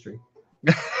cannabis industry.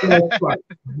 But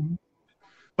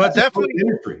definitely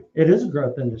it is a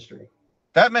growth industry.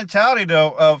 That mentality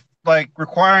though of like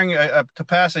requiring to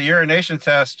pass a urination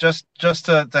test just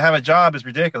to have a job is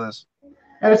ridiculous.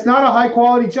 And it's not a high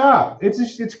quality job.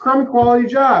 It's a crummy quality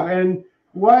job. And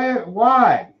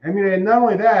why? I mean, and not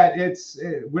only that,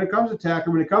 when it comes to tech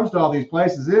or when it comes to all these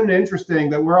places, isn't it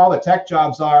interesting that where all the tech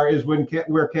jobs are is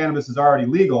where cannabis is already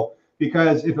legal?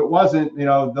 Because if it wasn't,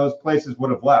 those places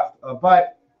would have left.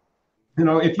 But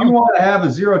if you want to have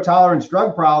a zero tolerance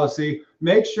drug policy,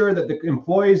 make sure that the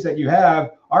employees that you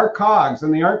have are cogs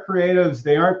and they aren't creatives,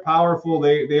 they aren't powerful,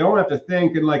 they don't have to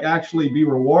think and like actually be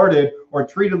rewarded or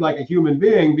treated like a human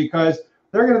being, because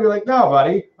they're going to be like, no,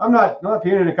 buddy, I'm not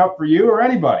peeing in a cup for you or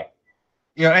anybody.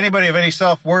 Anybody of any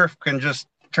self-worth can just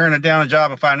turn it down a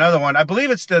job and find another one. I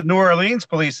believe it's the New Orleans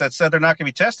police that said they're not going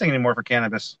to be testing anymore for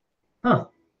cannabis. Huh.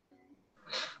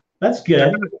 That's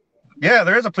good. Yeah,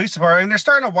 there is a police department, and they're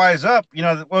starting to wise up.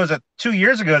 What was it? 2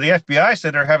 years ago, the FBI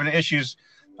said they're having issues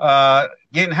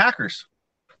getting hackers.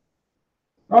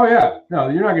 Oh yeah, no,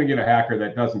 you're not going to get a hacker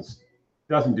that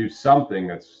doesn't do something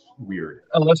that's weird.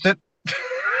 Illicit.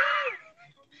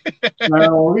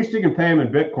 Well, at least you can pay them in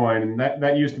Bitcoin, and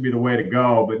that used to be the way to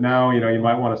go. But now, you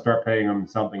might want to start paying them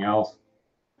something else.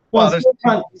 Well,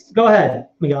 go ahead,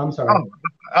 Miguel. I'm sorry.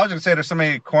 I was going to say there's so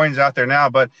many coins out there now,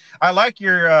 but I like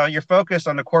your focus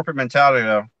on the corporate mentality,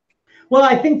 though. Well,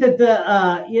 I think that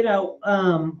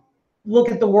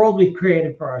look at the world we've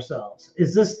created for ourselves.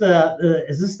 Is this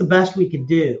the best we could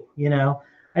do?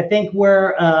 I think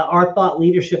where our thought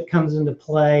leadership comes into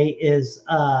play is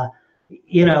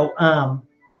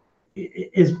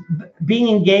is being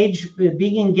engaged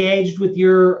with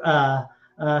your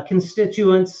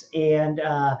constituents and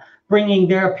bringing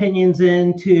their opinions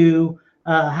into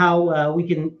how we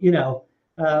can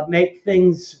make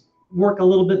things work a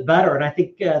little bit better. And I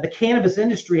think the cannabis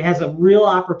industry has a real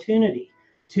opportunity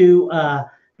to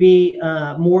be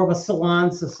more of a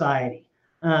salon society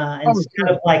instead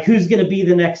of like who's going to be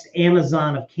the next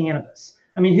Amazon of cannabis.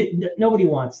 I mean, nobody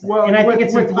wants that. Well, and I think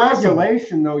it's with impossible.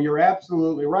 regulation, though, you're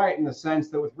absolutely right in the sense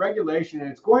that with regulation,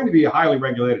 and it's going to be a highly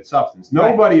regulated substance.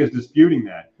 Nobody is disputing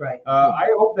that. Right. I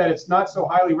hope that it's not so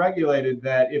highly regulated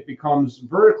that it becomes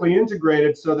vertically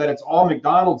integrated so that it's all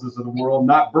McDonald's of the world,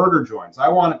 not burger joints. I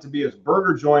want it to be as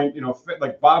burger joint,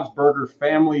 like Bob's Burger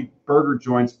family burger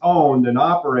joints owned and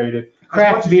operated.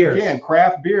 Craft beers.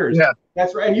 Craft beers. Yeah.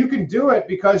 That's right. And you can do it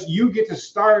because you get to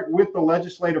start with the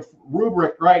legislative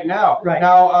rubric right now. Right.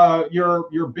 Now,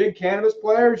 your big cannabis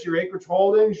players, your Acreage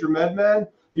Holdings, your MedMen,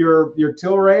 your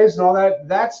Tilrays and all that,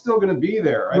 that's still going to be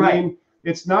there. I mean,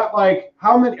 it's not like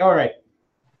how many. All right.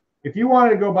 If you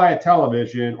wanted to go buy a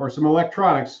television or some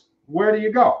electronics, where do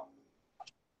you go?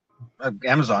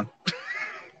 Amazon.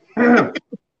 You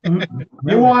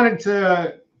wanted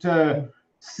to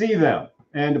see them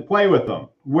and to play with them.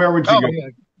 Where would you go? Yeah.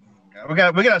 We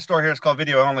got a store here. It's called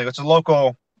Video Only. It's a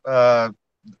local. That's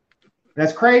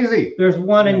crazy. There's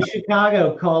one in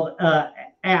Chicago called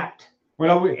ABT.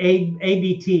 Well,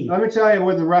 ABT. let me tell you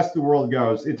where the rest of the world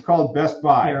goes. It's called Best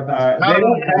Buy. Best Buy. They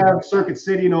don't have Circuit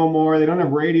City no more. They don't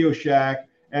have Radio Shack,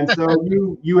 and so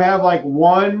you have like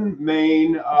one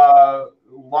main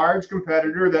large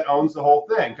competitor that owns the whole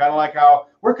thing. Kind of like how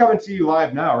we're coming to you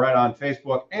live now, right on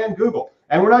Facebook and Google.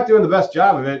 And we're not doing the best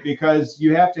job of it because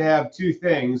you have to have two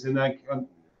things, and like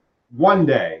one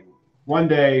day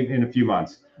in a few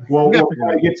months, we'll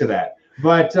try to get to that.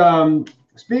 But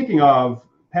speaking of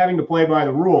having to play by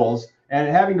the rules and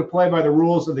having to play by the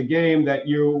rules of the game that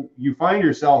you find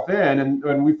yourself in,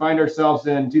 and we find ourselves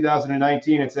in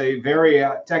 2019, it's a very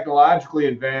technologically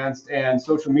advanced and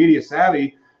social media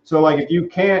savvy. So like if you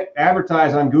can't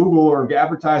advertise on Google or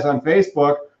advertise on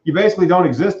Facebook, you basically don't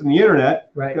exist in the internet.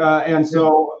 Right. And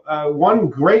so one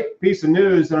great piece of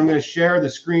news, and I'm going to share the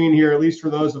screen here, at least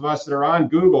for those of us that are on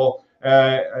Google.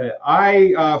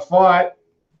 I fought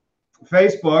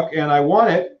Facebook and I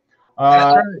won it.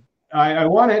 I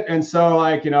won it. And so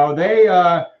they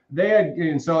had,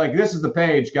 and so like this is the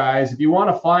page, guys. If you want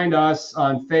to find us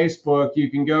on Facebook, you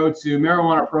can go to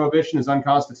Marijuana Prohibition is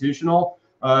Unconstitutional.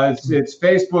 It's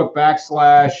Facebook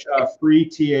 / free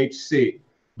THC.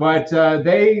 But I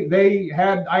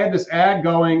had this ad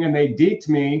going and they deked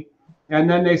me, and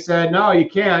then they said, no, you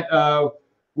can't.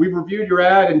 We've reviewed your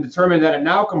ad and determined that it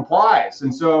now complies.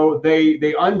 And so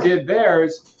they undid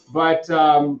theirs. But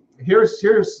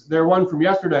here's their one from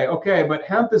yesterday. Okay, but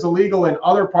hemp is illegal in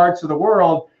other parts of the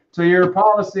world. So your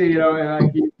policy,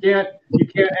 you can't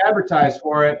advertise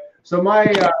for it. So my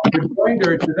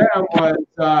rejoinder to them was,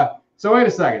 so wait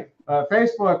a second.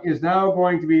 Facebook is now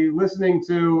going to be listening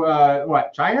to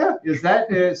China? Is that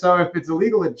so? If it's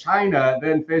illegal in China,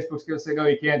 then Facebook's going to say no,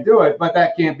 you can't do it. But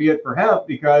that can't be it for hemp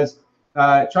because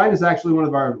China is actually one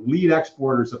of our lead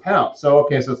exporters of hemp. So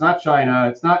so it's not China,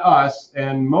 it's not us,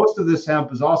 and most of this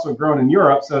hemp is also grown in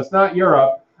Europe, so it's not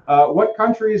Europe. What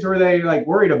countries are they like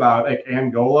worried about? Like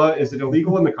Angola? Is it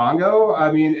illegal in the Congo? I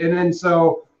mean, and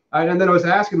then I was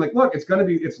asking like, look,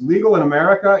 it's legal in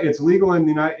America, it's legal in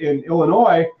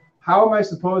Illinois. How am I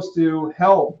supposed to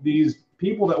help these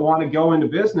people that want to go into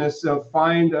business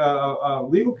find a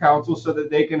legal counsel so that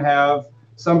they can have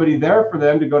somebody there for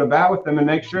them to go to bat with them and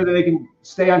make sure that they can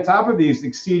stay on top of these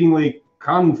exceedingly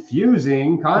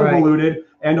confusing, convoluted,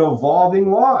 and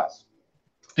evolving laws?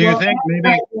 Do you think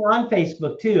maybe on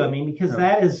Facebook too? I mean, because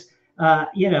that is,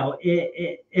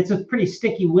 it's a pretty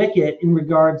sticky wicket in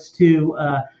regards to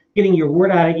getting your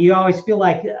word out. You always feel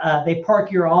like they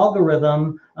park your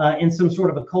algorithm in some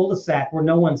sort of a cul-de-sac where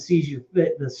no one sees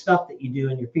the stuff that you do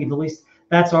in your feed. At least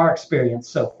that's our experience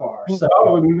so far. So,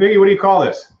 Miggy, what do you call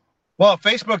this? Well,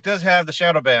 Facebook does have the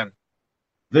shadow ban.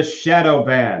 The shadow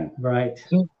ban. Right.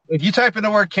 If you type in the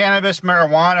word cannabis,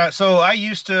 marijuana. So I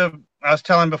was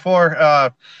telling before,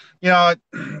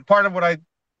 part of what I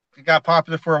got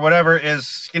popular for or whatever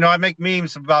is, I make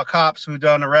memes about cops who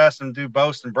don't arrest and do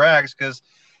boast and brags because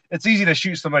it's easy to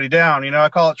shoot somebody down. I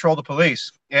call it troll the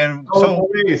police. And Troll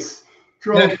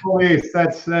the police.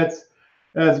 That's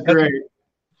great.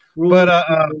 But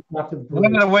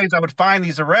one of the ways I would find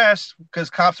these arrests, because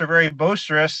cops are very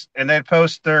boisterous and they'd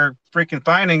post their freaking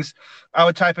findings, I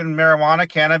would type in marijuana,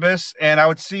 cannabis, and I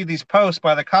would see these posts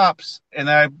by the cops, and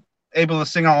I'm able to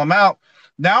single them out.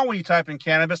 Now, when you type in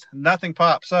cannabis, nothing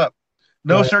pops up.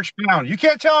 No search found. You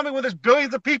can't tell me when there's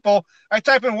billions of people, I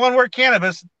type in one word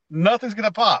cannabis, nothing's going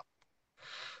to pop.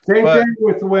 Same thing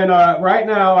with when right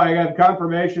now I got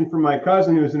confirmation from my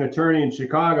cousin who's an attorney in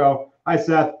Chicago. Hi,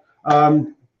 Seth.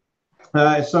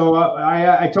 I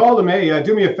told him, hey,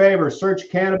 do me a favor, search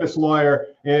cannabis lawyer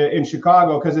in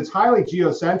Chicago, because it's highly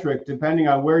geocentric depending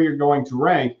on where you're going to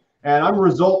rank. And I'm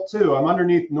result 2. I'm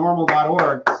underneath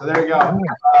normal.org. So there you go.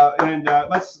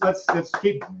 Let's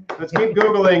keep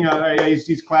Googling.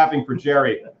 He's clapping for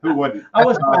Jerry. Who wouldn't? I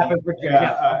was clapping for Jerry.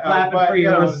 Clapping for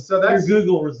yours. So that's your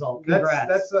Google result.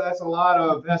 Congrats. That's a lot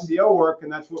of SEO work,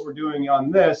 and that's what we're doing on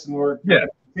this, and we're going to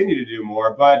continue to do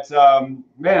more. But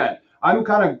man, I'm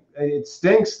kind of, it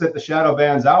stinks that the shadow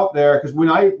ban's out there, because when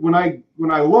I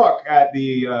look at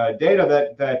the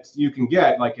data that you can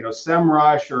get, like,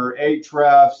 SEMrush or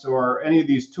Ahrefs or any of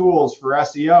these tools for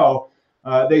SEO,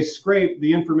 they scrape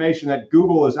the information that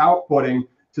Google is outputting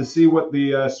to see what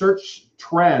the search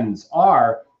trends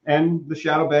are, and the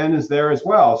shadow ban is there as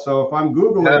well. So if I'm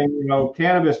Googling,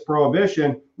 cannabis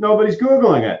prohibition, nobody's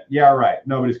Googling it. Yeah, right.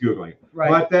 Nobody's Googling it. Right.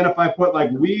 But then if I put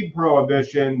like weed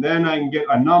prohibition, then I can get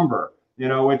a number,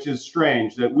 which is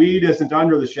strange, that weed isn't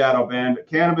under the shadow ban, but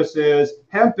cannabis is,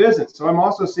 hemp isn't. So I'm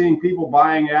also seeing people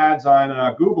buying ads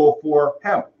on Google for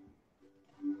hemp.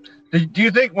 Do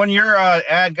you think when your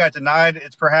ad got denied,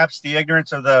 it's perhaps the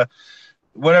ignorance of the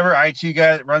whatever IT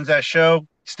guy that runs that show,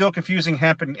 still confusing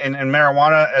hemp and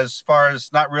marijuana as far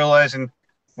as not realizing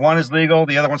one is legal,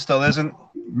 the other one still isn't?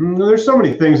 There's so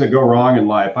many things that go wrong in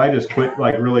life. I just quit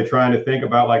really trying to think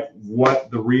about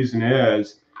what the reason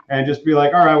is, and just be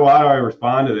like, all right, well, how do I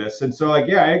respond to this? And so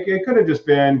it could have just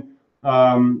been,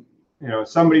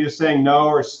 somebody just saying no,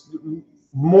 or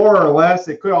more or less.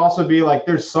 It could also be like,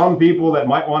 there's some people that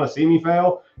might want to see me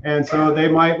fail. And so they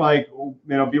might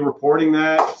be reporting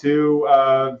that to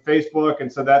Facebook.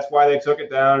 And so that's why they took it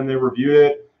down and they reviewed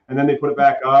it. And then they put it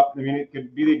back up. I mean, it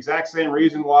could be the exact same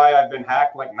reason why I've been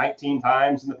hacked 19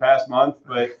 times in the past month.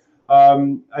 But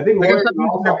I think lawyers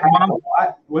also have a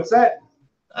lot. What's that?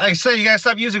 I say you got to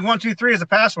stop using 123 as a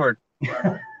password.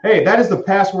 Hey, that is the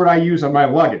password I use on my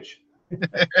luggage.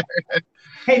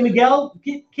 Hey, Miguel,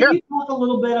 can you talk a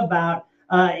little bit about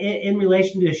in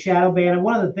relation to shadow ban? And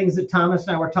one of the things that Thomas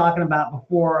and I were talking about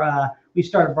before we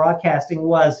started broadcasting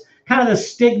was kind of the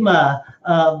stigma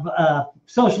of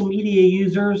social media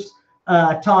users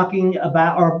talking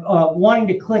about or wanting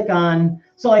to click on.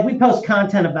 So we post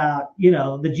content about, the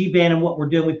GBAN and what we're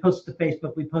doing. We post it to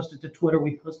Facebook, we post it to Twitter,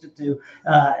 we post it to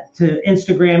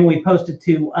Instagram, we post it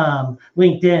to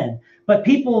LinkedIn. But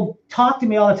people talk to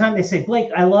me all the time. They say,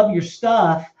 Blake, I love your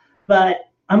stuff,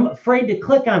 but I'm afraid to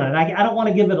click on it. I don't want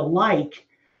to give it a like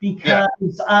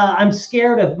because I'm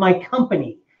scared of my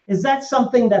company. Is that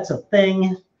something that's a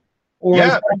thing, or is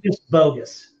that just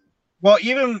bogus? Well,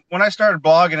 even when I started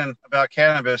blogging about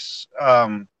cannabis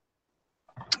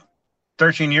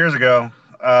 13 years ago,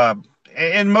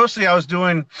 and mostly I was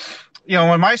doing,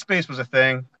 when MySpace was a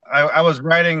thing, I was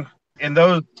writing in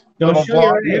those little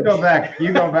blogs. You go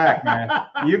back, man.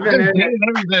 You've been in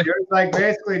it. You're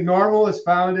basically Normal is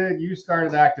founded. You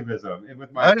started activism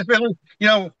with my.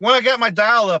 When I got my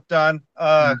dial-up done,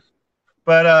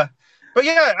 but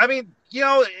yeah, I mean,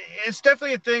 it's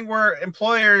definitely a thing where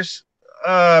employers.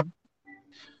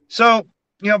 So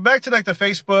back to the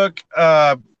Facebook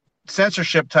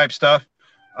censorship type stuff.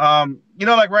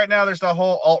 Right now there's the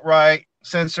whole alt-right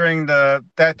censoring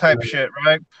that type of shit,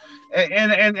 right?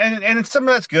 And some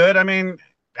of that's good. I mean,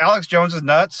 Alex Jones is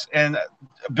nuts, and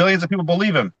billions of people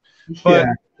believe him. But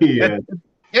he is.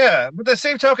 But the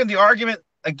same token, the argument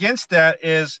against that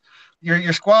is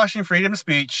you're squashing freedom of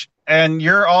speech, and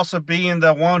you're also being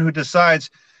the one who decides.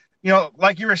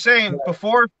 Like you were saying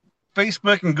before,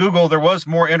 Facebook and Google, there was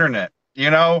more internet.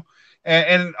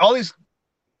 And all these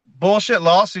bullshit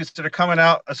lawsuits that are coming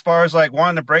out as far as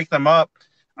wanting to break them up.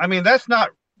 I mean, that's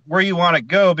not where you want to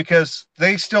go, because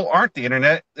they still aren't the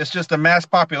internet. It's just the mass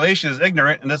population is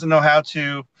ignorant and doesn't know how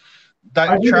to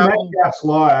I think Metcalfe's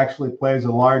law actually plays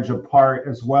a larger part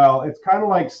as well. It's kind of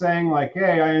like saying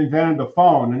hey, I invented the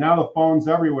phone, and now the phone's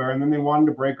everywhere. And then they wanted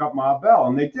to break up Ma Bell,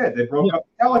 and they did. They broke up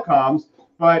telecoms,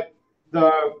 but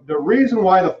the reason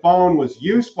why the phone was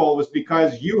useful was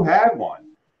because you had one.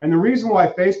 And the reason why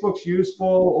Facebook's useful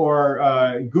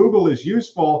or Google is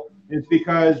useful is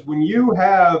because when you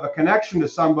have a connection to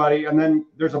somebody and then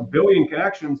there's a billion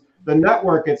connections, the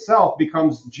network itself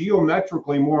becomes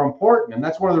geometrically more important. And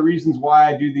that's one of the reasons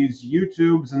why I do these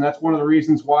YouTubes. And that's one of the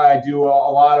reasons why I do a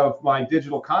lot of my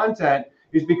digital content,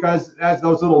 is because as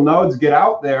those little nodes get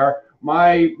out there,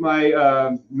 my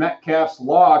Metcalfe's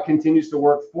law continues to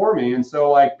work for me. And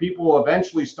so like people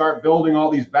eventually start building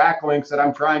all these backlinks that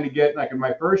I'm trying to get, like in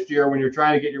my first year, when you're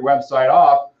trying to get your website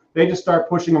off, they just start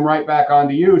pushing them right back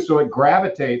onto you. So it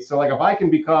gravitates. So like if I can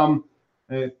become,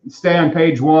 stay on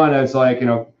page one as like,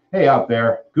 hey, out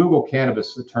there, Google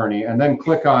cannabis attorney, and then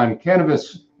click on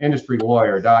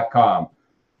cannabisindustrylawyer.com.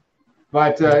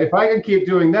 But if I can keep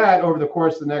doing that over the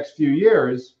course of the next few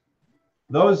years,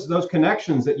 those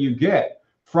connections that you get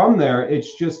from there,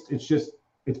 it's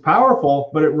powerful,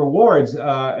 but it rewards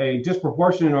a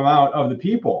disproportionate amount of the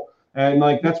people. And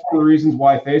like that's one of the reasons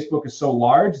why Facebook is so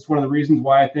large. It's one of the reasons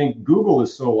why I think Google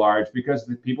is so large, because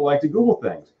the people like to Google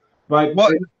things. But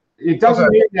it doesn't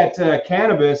mean that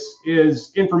cannabis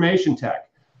is information tech.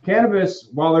 Cannabis,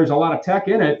 while there's a lot of tech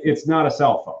in it, it's not a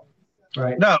cell phone.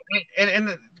 Right. No,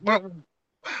 and what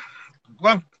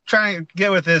I'm trying to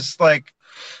get with is like,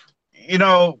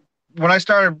 when I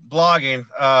started blogging,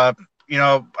 I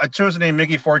chose the name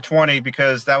Miggy420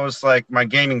 because that was like my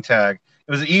gaming tag.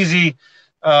 It was easy.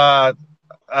 I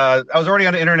was already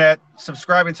on the internet,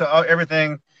 subscribing to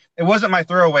everything. It wasn't my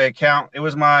throwaway account. It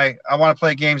was my I want to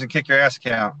play games and kick your ass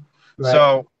account. Right.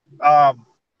 So, I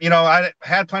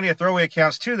had plenty of throwaway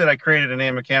accounts too that I created a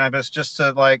name of cannabis just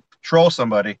to like troll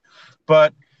somebody.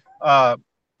 But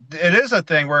it is a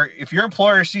thing where if your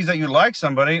employer sees that you like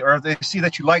somebody, or if they see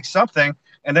that you like something,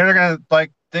 and they're going to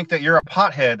like think that you're a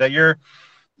pothead, that you're,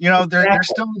 there's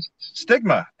still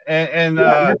stigma. And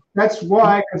that's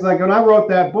why, because like when I wrote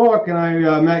that book and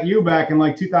I met you back in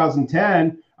like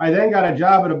 2010, I then got a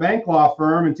job at a bank law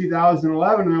firm in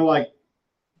 2011, and they're like,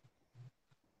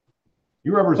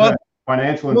 you represent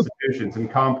financial institutions and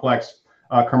complex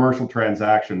commercial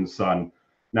transactions, son.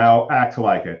 Now act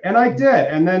like it. And I did.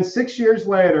 And then 6 years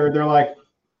later, they're like,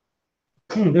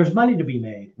 there's money to be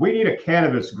made. We need a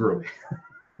cannabis group.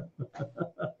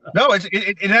 No,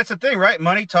 and that's the thing, right?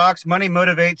 Money talks, money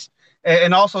motivates,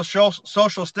 and also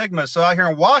social stigma. So out here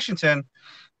in Washington,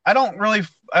 I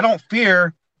don't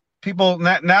fear people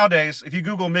nowadays. If you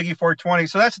Google Miggy420,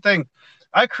 so that's the thing.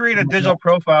 I create a digital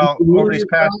profile over these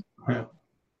past.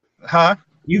 Huh?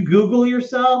 You Google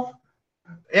yourself?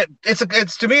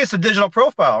 It's to me, it's a digital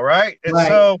profile, right? And right.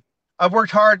 So I've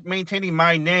worked hard maintaining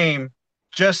my name,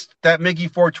 just that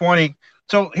Miggy420.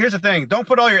 So here's the thing: don't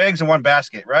put all your eggs in one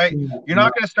basket, right? You're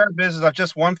not going to start a business on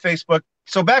just one Facebook.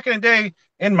 So back in the day,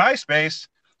 in MySpace,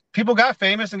 people got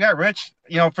famous and got rich,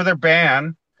 for their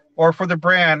band or for their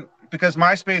brand, because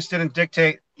MySpace didn't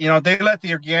dictate. They let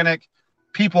the organic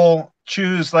people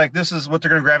choose, like, this is what they're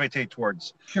going to gravitate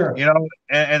towards. Sure.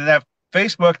 And that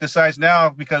Facebook decides now,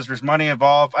 because there's money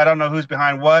involved. I don't know who's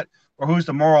behind what or who's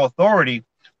the moral authority,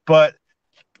 but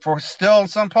for still in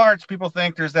some parts, people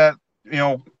think there's that,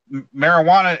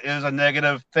 marijuana is a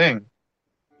negative thing.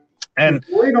 And it's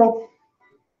illegal.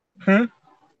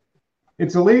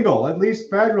 It's illegal, at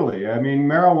least federally. I mean,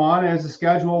 marijuana is a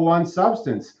Schedule I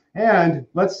substance. And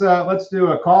let's do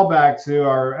a callback to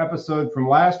our episode from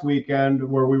last weekend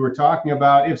where we were talking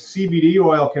about if CBD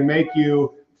oil can make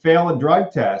you fail a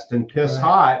drug test and piss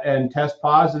hot and test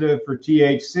positive for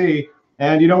THC.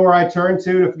 And you know where I turn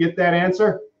to get that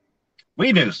answer?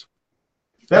 Weed News.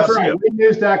 That's right,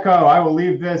 weednews.co. I will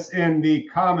leave this in the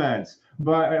comments.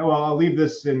 I'll leave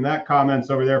this in that comments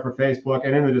over there for Facebook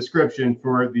and in the description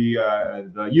for the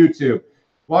YouTube.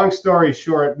 Long story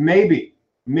short, maybe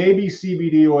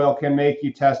CBD oil can make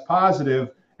you test positive.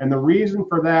 And the reason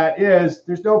for that is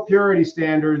there's no purity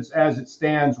standards as it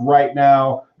stands right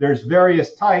now. There's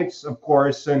various types, of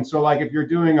course. And so like if you're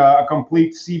doing a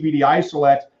complete CBD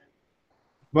isolate,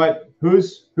 but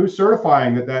who's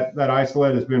certifying that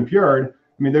isolate has been pured?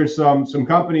 I mean, there's some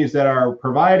companies that are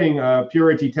providing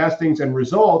purity testings and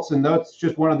results. And that's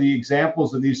just one of the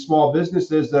examples of these small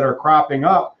businesses that are cropping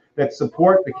up that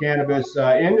support the cannabis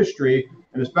industry.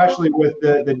 And especially with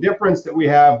the difference that we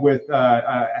have with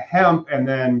hemp and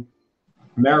then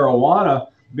marijuana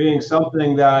being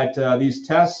something that these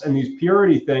tests and these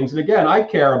purity things, and again, I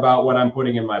care about what I'm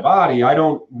putting in my body. I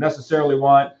don't necessarily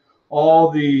want all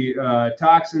the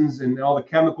toxins and all the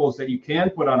chemicals that you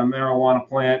can put on a marijuana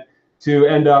plant to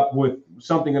end up with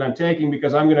something that I'm taking,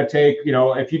 because I'm going to take,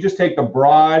 if you just take the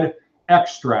broad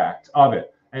extract of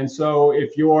it. And so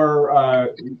if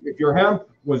your hemp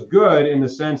was good in the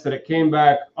sense that it came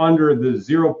back under the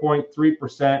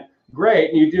 0.3%,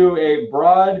 great. And you do a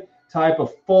broad type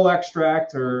of full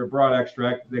extract or broad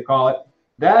extract, they call it,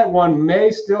 that one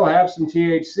may still have some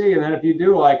THC. And then if you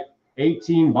do like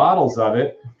 18 bottles of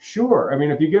it, sure. I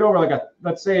mean, if you get over like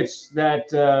let's say it's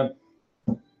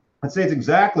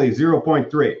exactly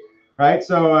 0.3, right?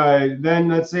 So then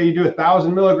let's say you do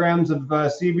 1,000 milligrams of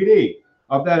CBD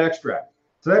of that extract.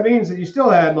 So that means that you still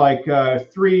had like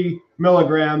 3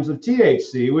 milligrams of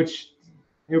THC, which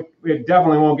it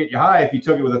definitely won't get you high if you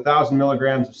took it with 1,000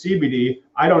 milligrams of CBD.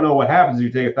 I don't know what happens if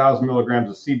you take 1,000 milligrams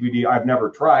of CBD. I've never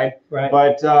tried, right.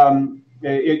 But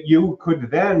you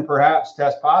could then perhaps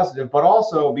test positive. But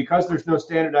also, because there's no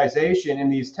standardization in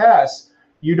these tests,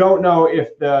 you don't know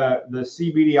if the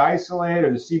CBD isolate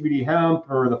or the CBD hemp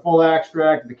or the full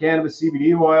extract, the cannabis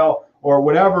CBD oil, or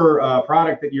whatever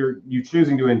product that you're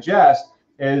choosing to ingest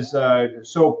is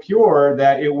so pure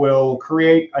that it will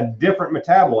create a different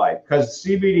metabolite, because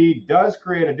CBD does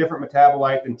create a different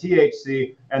metabolite than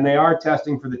THC, and they are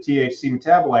testing for the THC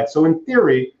metabolite. So in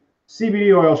theory,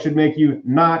 CBD oil should make you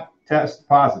not test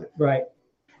positive. Right.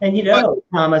 And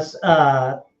Thomas,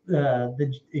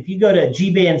 if you go to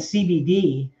GBAN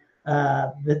CBD,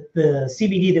 the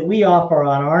CBD that we offer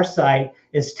on our site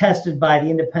is tested by the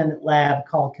independent lab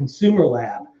called Consumer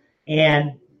Lab.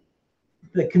 And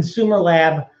the Consumer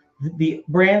Lab, the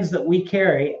brands that we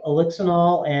carry,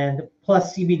 Elixinol and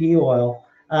plus CBD oil,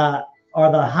 are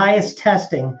the highest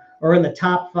testing, or in the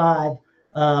top 5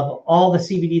 of all the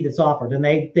CBD that's offered. And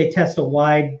they test a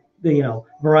wide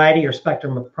variety or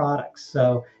spectrum of products.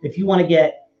 So if you want to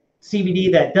get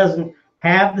CBD that doesn't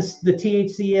have the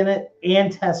THC in it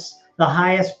and tests the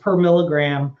highest per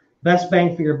milligram, best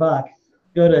bang for your buck,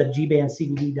 go to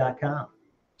gbancbd.com.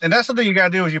 And that's something you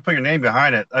got to do is you put your name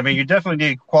behind it. I mean, you definitely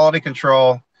need quality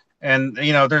control. And,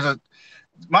 there's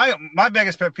my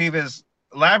biggest pet peeve is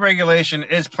lab regulation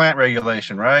is plant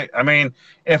regulation, right? I mean,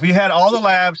 if we had all the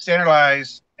labs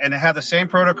standardized and have the same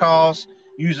protocols,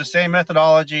 use the same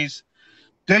methodologies,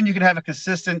 then you can have a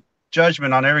consistent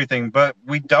judgment on everything. But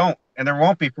we don't, and there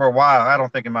won't be for a while, I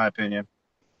don't think, in my opinion.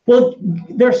 Well,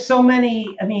 there's so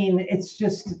many. I mean, it's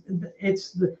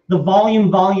the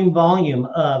volume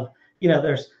of,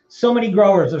 there's so many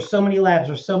growers, there's so many labs,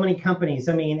 there's so many companies.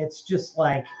 I mean, it's just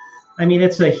like,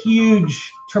 it's a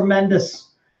huge, tremendous,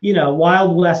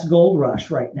 Wild West gold rush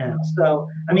right now. So,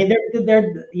 I mean, they're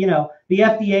the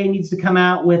FDA needs to come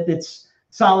out with its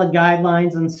solid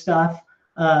guidelines and stuff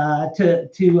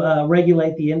to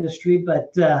regulate the industry.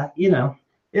 But,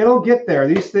 it'll get there.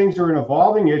 These things are an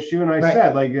evolving issue. And I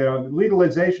said,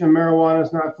 legalization of marijuana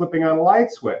is not flipping on a light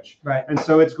switch. Right. And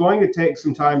so it's going to take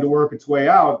some time to work its way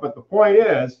out. But the point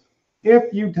is,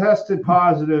 if you tested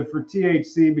positive for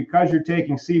THC because you're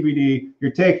taking CBD,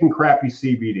 you're taking crappy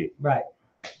CBD. Right.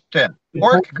 Yeah.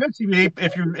 Or good CBD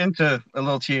if you're into a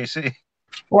little THC.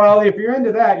 Well, if you're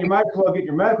into that, you might as well get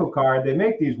your medical card. They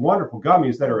make these wonderful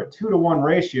gummies that are a 2-to-1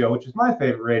 ratio, which is my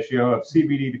favorite ratio of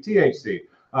CBD to THC.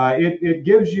 It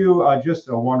gives you just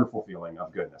a wonderful feeling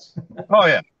of goodness. Oh,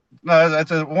 yeah. No,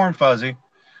 that's a warm fuzzy.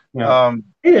 Yeah.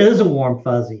 It is a warm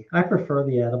fuzzy. I prefer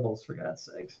the edibles, for God's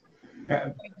sakes. Yeah.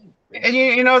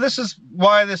 And, this is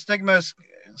why the stigma is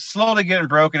slowly getting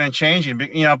broken and changing.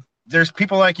 There's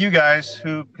people like you guys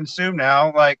who consume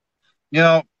now, like,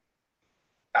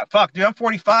 fuck, dude, I'm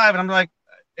 45, and I'm like,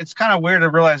 it's kind of weird to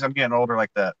realize I'm getting older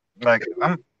like that. Like,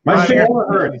 my shoulder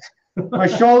hurts. My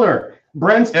shoulder.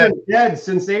 Brent's been dead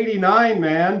since '89,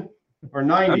 man, or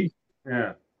 '90.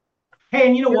 Yeah. Hey,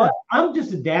 and you know what? I'm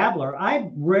just a dabbler.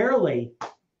 I rarely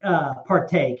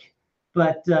partake,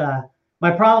 but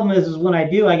my problem is when I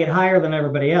do, I get higher than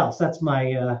everybody else. That's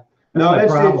my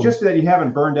it's just that you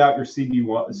haven't burned out your CBD.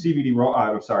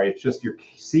 I'm sorry, it's just your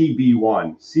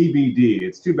CB1, CBD.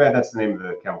 It's too bad that's the name of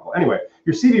the chemical. Anyway,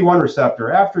 your CB1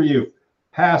 receptor, after you've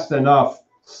passed enough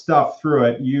stuff through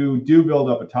it, you do build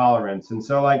up a tolerance. And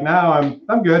so like now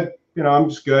I'm good, I'm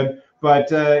just good, but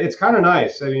it's kind of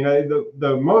nice. I mean,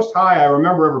 the most high I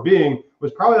remember ever being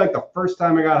was probably like the first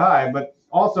time I got high, but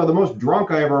also the most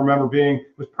drunk I ever remember being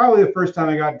was probably the first time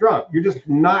I got drunk. You're just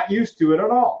not used to it at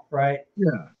all. Right.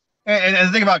 Yeah. And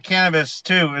the thing about cannabis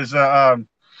too is,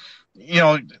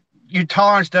 your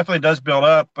tolerance definitely does build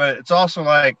up, but it's also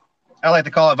like, I like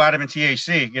to call it vitamin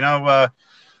THC,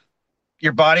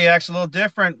 your body acts a little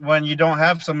different when you don't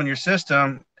have some in your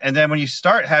system. And then when you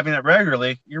start having it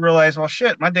regularly, you realize, well,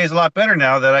 shit, my day's a lot better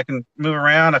now that I can move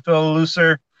around. I feel a little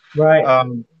looser. Right.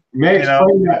 You may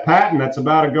explain that patent that's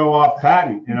about to go off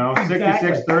patent,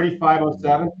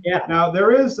 6630-507. Yeah. Now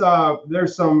there's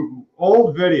some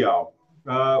old video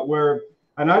where,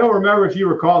 and I don't remember if you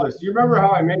recall this. Do you remember how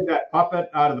I made that puppet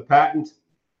out of the patent?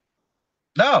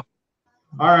 No.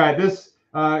 All right.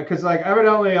 Because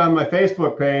evidently on my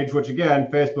Facebook page, which again,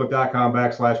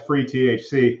 facebook.com/free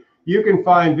THC, you can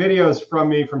find videos from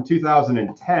me from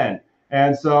 2010.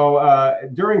 And so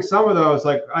during some of those,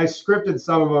 like I scripted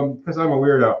some of them because I'm a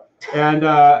weirdo, and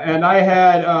I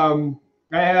had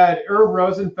Irv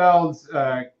Rosenfeld's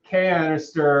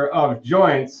canister of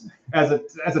joints as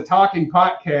a talking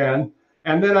pot can,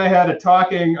 and then I had a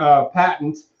talking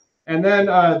patent, and then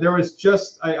there was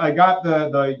just I got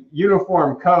the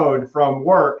uniform code from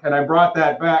work, and I brought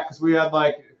that back because we had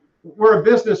we're a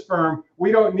business firm.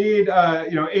 We don't need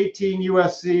 18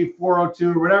 USC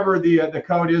 402, whatever the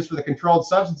code is for the Controlled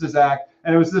Substances Act,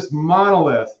 and it was this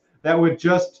monolith that would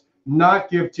just not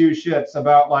give two shits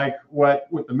about what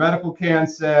the medical can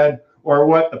said or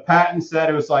what the patent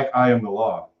said. It was like, I am the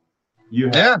law. You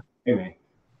have to pay me.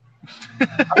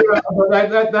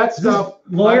 that stuff.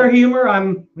 Lawyer humor.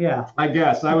 I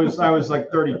guess I was like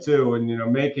 32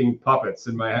 and making puppets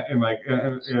in my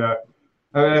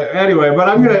anyway, but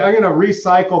I'm gonna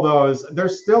recycle those. They're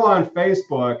still on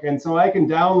Facebook, and so I can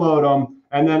download them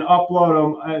and then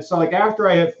upload them. So after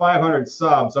I hit 500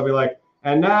 subs, I'll be like,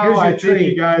 and now I think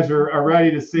you guys are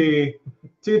ready to see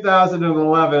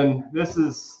 2011. This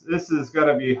is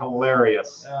gonna be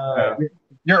hilarious.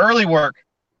 Your early work.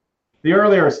 The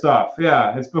earlier stuff,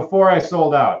 yeah. It's before I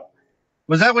sold out.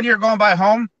 Was that when you were going by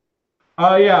Home?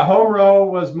 Yeah, Home Row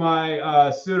was my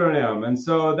pseudonym, and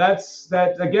so that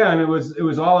again. It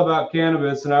was all about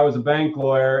cannabis, and I was a bank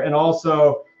lawyer, and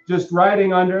also just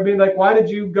writing under. I mean, why did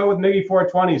you go with Miggy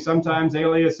 420? Sometimes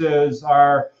aliases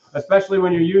are, especially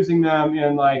when you're using them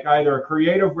in either a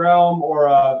creative realm or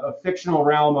a fictional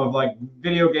realm of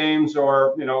video games,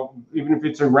 or even if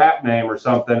it's a rap name or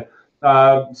something.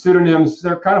 Pseudonyms,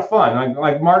 they're kind of fun.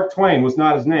 Like Mark Twain was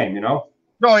not his name,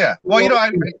 Oh yeah. Well, I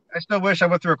still wish I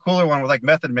went through a cooler one with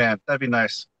Method Man. That'd be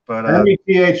nice. But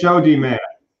METHOD man.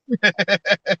 But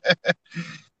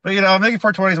Miggy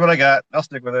 420 is what I got. I'll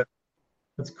stick with it.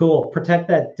 That's cool. Protect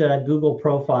that Google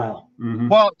profile. Mm-hmm.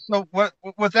 Well, so what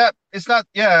with that? It's not.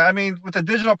 Yeah, I mean, with the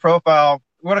digital profile,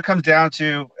 what it comes down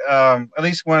to, at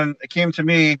least when it came to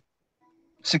me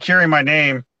securing my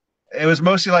name, it was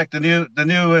mostly the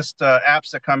newest apps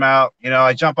that come out.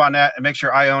 I jump on that and make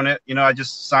sure I own it. I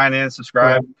just sign in,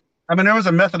 subscribe. Yeah. I mean, there was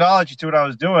a methodology to what I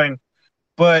was doing,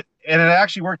 and it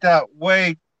actually worked out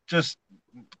way just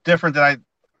different than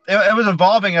it was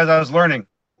evolving as I was learning.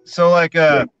 So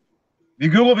you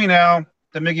Google me now,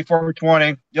 the Miggy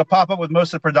 420, you'll pop up with most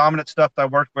of the predominant stuff that I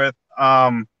worked with.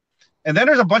 And then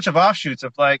there's a bunch of offshoots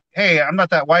of hey, I'm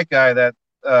not that white guy that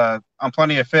on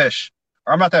Plenty of Fish,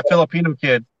 or I'm not that Filipino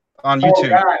kid on YouTube. Oh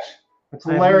gosh, that's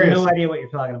hilarious. I have no idea what you're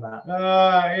talking about.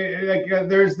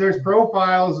 There's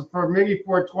profiles for Miggy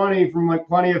 420 from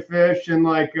Plenty of Fish and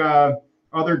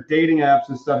other dating apps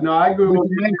and stuff. No, I Googled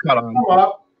come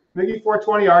up Miggy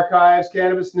 420 archives,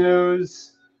 cannabis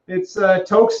news. It's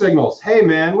Toke Signals. Hey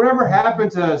man, whatever happened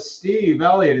to Steve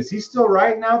Elliott? Is he still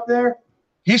writing out there?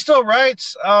 He still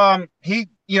writes. He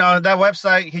that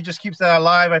website, he just keeps that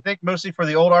alive. I think mostly for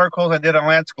the old articles I did on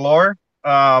Lance Glore.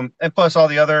 And plus all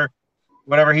the other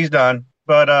whatever he's done,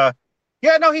 but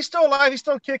he's still alive. He's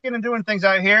still kicking and doing things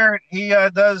out here. He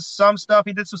does some stuff.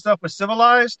 He did some stuff with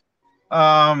Civilized,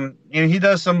 and he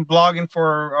does some blogging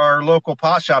for our local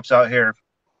pot shops out here.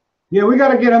 Yeah, we got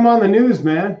to get him on the news,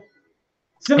 man.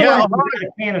 Civilized is in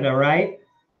Canada, right?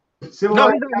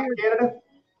 Civilized in Canada?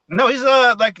 No, he's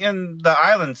in the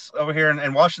islands over here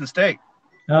in Washington State.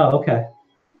 Oh, okay.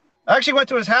 I actually went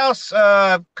to his house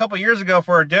a couple years ago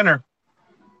for a dinner.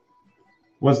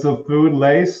 Was the food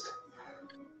laced?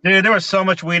 Dude, there was so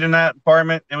much weed in that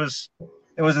apartment. It was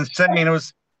insane. It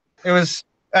was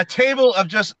a table of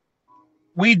just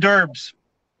weed derbs.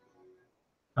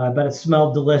 I bet it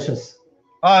smelled delicious.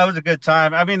 Oh, it was a good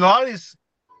time. I mean, a lot of these.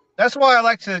 That's why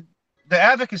I the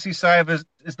advocacy side is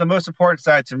the most important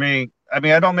side to me. I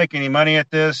mean, I don't make any money at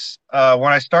this.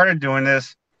 When I started doing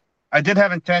this, I did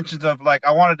have intentions of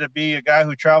I wanted to be a guy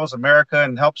who travels America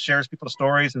and helps shares people's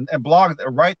stories and blog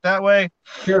write that way.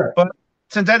 Sure. But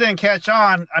since that didn't catch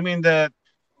on, I mean the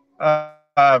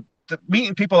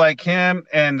meeting people like him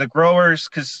and the growers,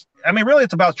 because I mean really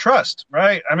it's about trust,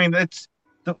 right? I mean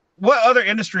what other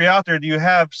industry out there do you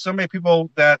have so many people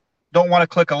that don't want to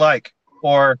click a like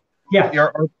or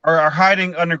are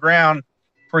hiding underground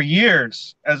for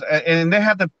years and they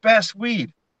have the best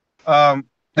weed.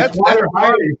 That's why they're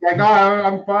hiding. It's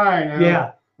I'm fine.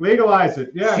 Yeah. Legalize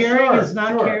it. Yeah. Sharing is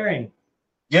not caring.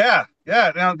 Yeah.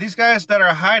 Yeah. Now, these guys that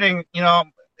are hiding,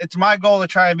 it's my goal to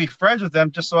try and be friends with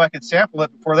them just so I can sample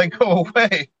it before they go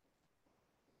away.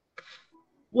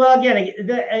 Well, again,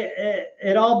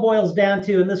 it all boils down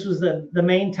to, and this was the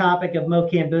main topic of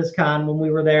MoCan BizCon when we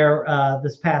were there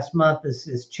this past month,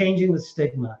 is changing the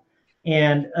stigma.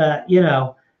 And,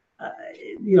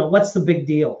 what's the big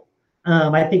deal?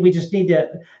 I think we just need to,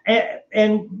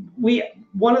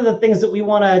 one of the things that we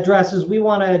want to address is we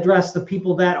want to address the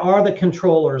people that are the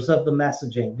controllers of the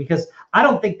messaging, because I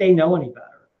don't think they know any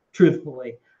better,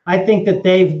 truthfully. I think that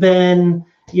they've been,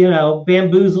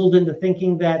 bamboozled into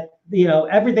thinking that,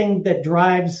 everything that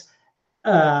drives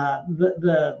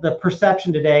the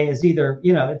perception today is either,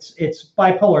 it's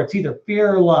bipolar. It's either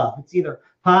fear or love. It's either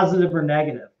positive or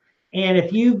negative. And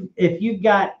if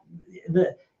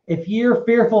you're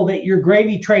fearful that your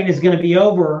gravy train is going to be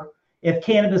over if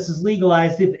cannabis is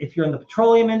legalized, if you're in the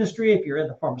petroleum industry, if you're in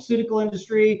the pharmaceutical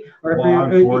industry, or if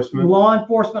you're law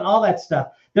enforcement, all that stuff,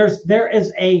 there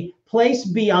is a place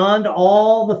beyond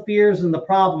all the fears and the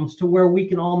problems to where we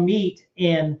can all meet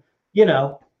and,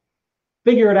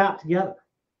 figure it out together.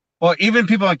 Well, even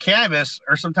people in cannabis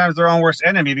are sometimes their own worst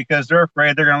enemy because they're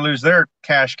afraid they're going to lose their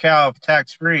cash cow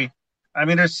tax-free. I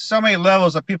mean, there's so many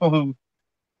levels of people who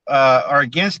are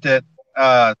against it.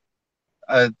 I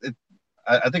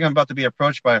think I'm about to be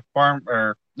approached by a farm,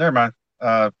 or never mind.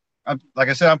 Like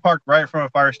I said, I'm parked right in front of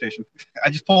a fire station. I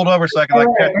just pulled over so I can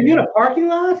Are you in a parking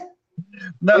lot?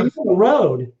 No. Are you on the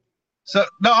road? So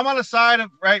no, I'm on the side of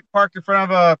parked in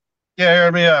front of a. Yeah,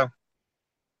 hear me.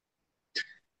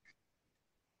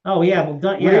 Oh yeah, well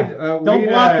don't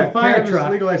block the fire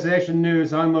truck. Legalization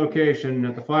news on location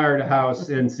at the firehouse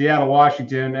in Seattle,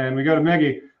 Washington, and we go to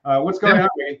Miggy. What's going on,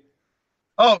 Miggy?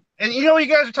 Oh, and you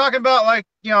guys are talking about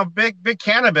big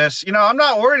cannabis. I'm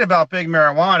not worried about big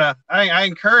marijuana. I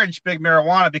encourage big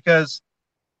marijuana because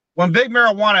when big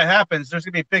marijuana happens, there's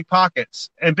gonna be big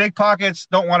pockets, and big pockets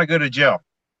don't want to go to jail.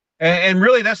 And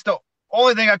really, that's the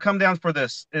only thing I come down for.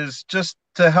 This is just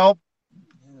to help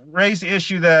raise the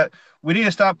issue that we need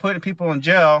to stop putting people in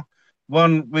jail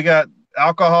when we got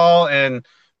alcohol and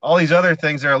all these other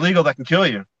things that are illegal that can kill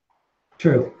you.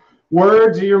 True.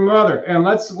 Word to your mother. And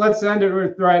let's end it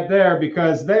right there,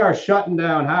 because they are shutting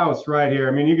down house right here.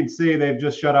 I mean, you can see they've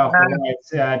just shut off the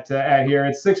lights at here.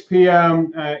 It's 6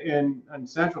 p.m. in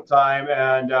Central Time,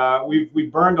 and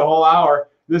we've burned a whole hour.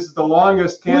 This is the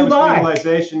longest cannabis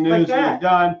legalization news we've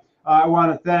done. I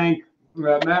want to thank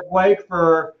Matt Blake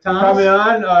for coming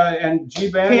on, and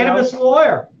GBAN. Cannabis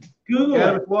lawyer.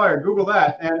 Google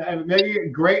that. And maybe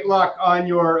great luck on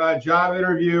your job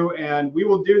interview. And we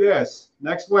will do this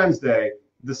next Wednesday,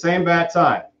 the same bat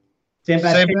time. Same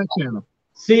bat channel.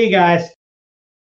 See you guys.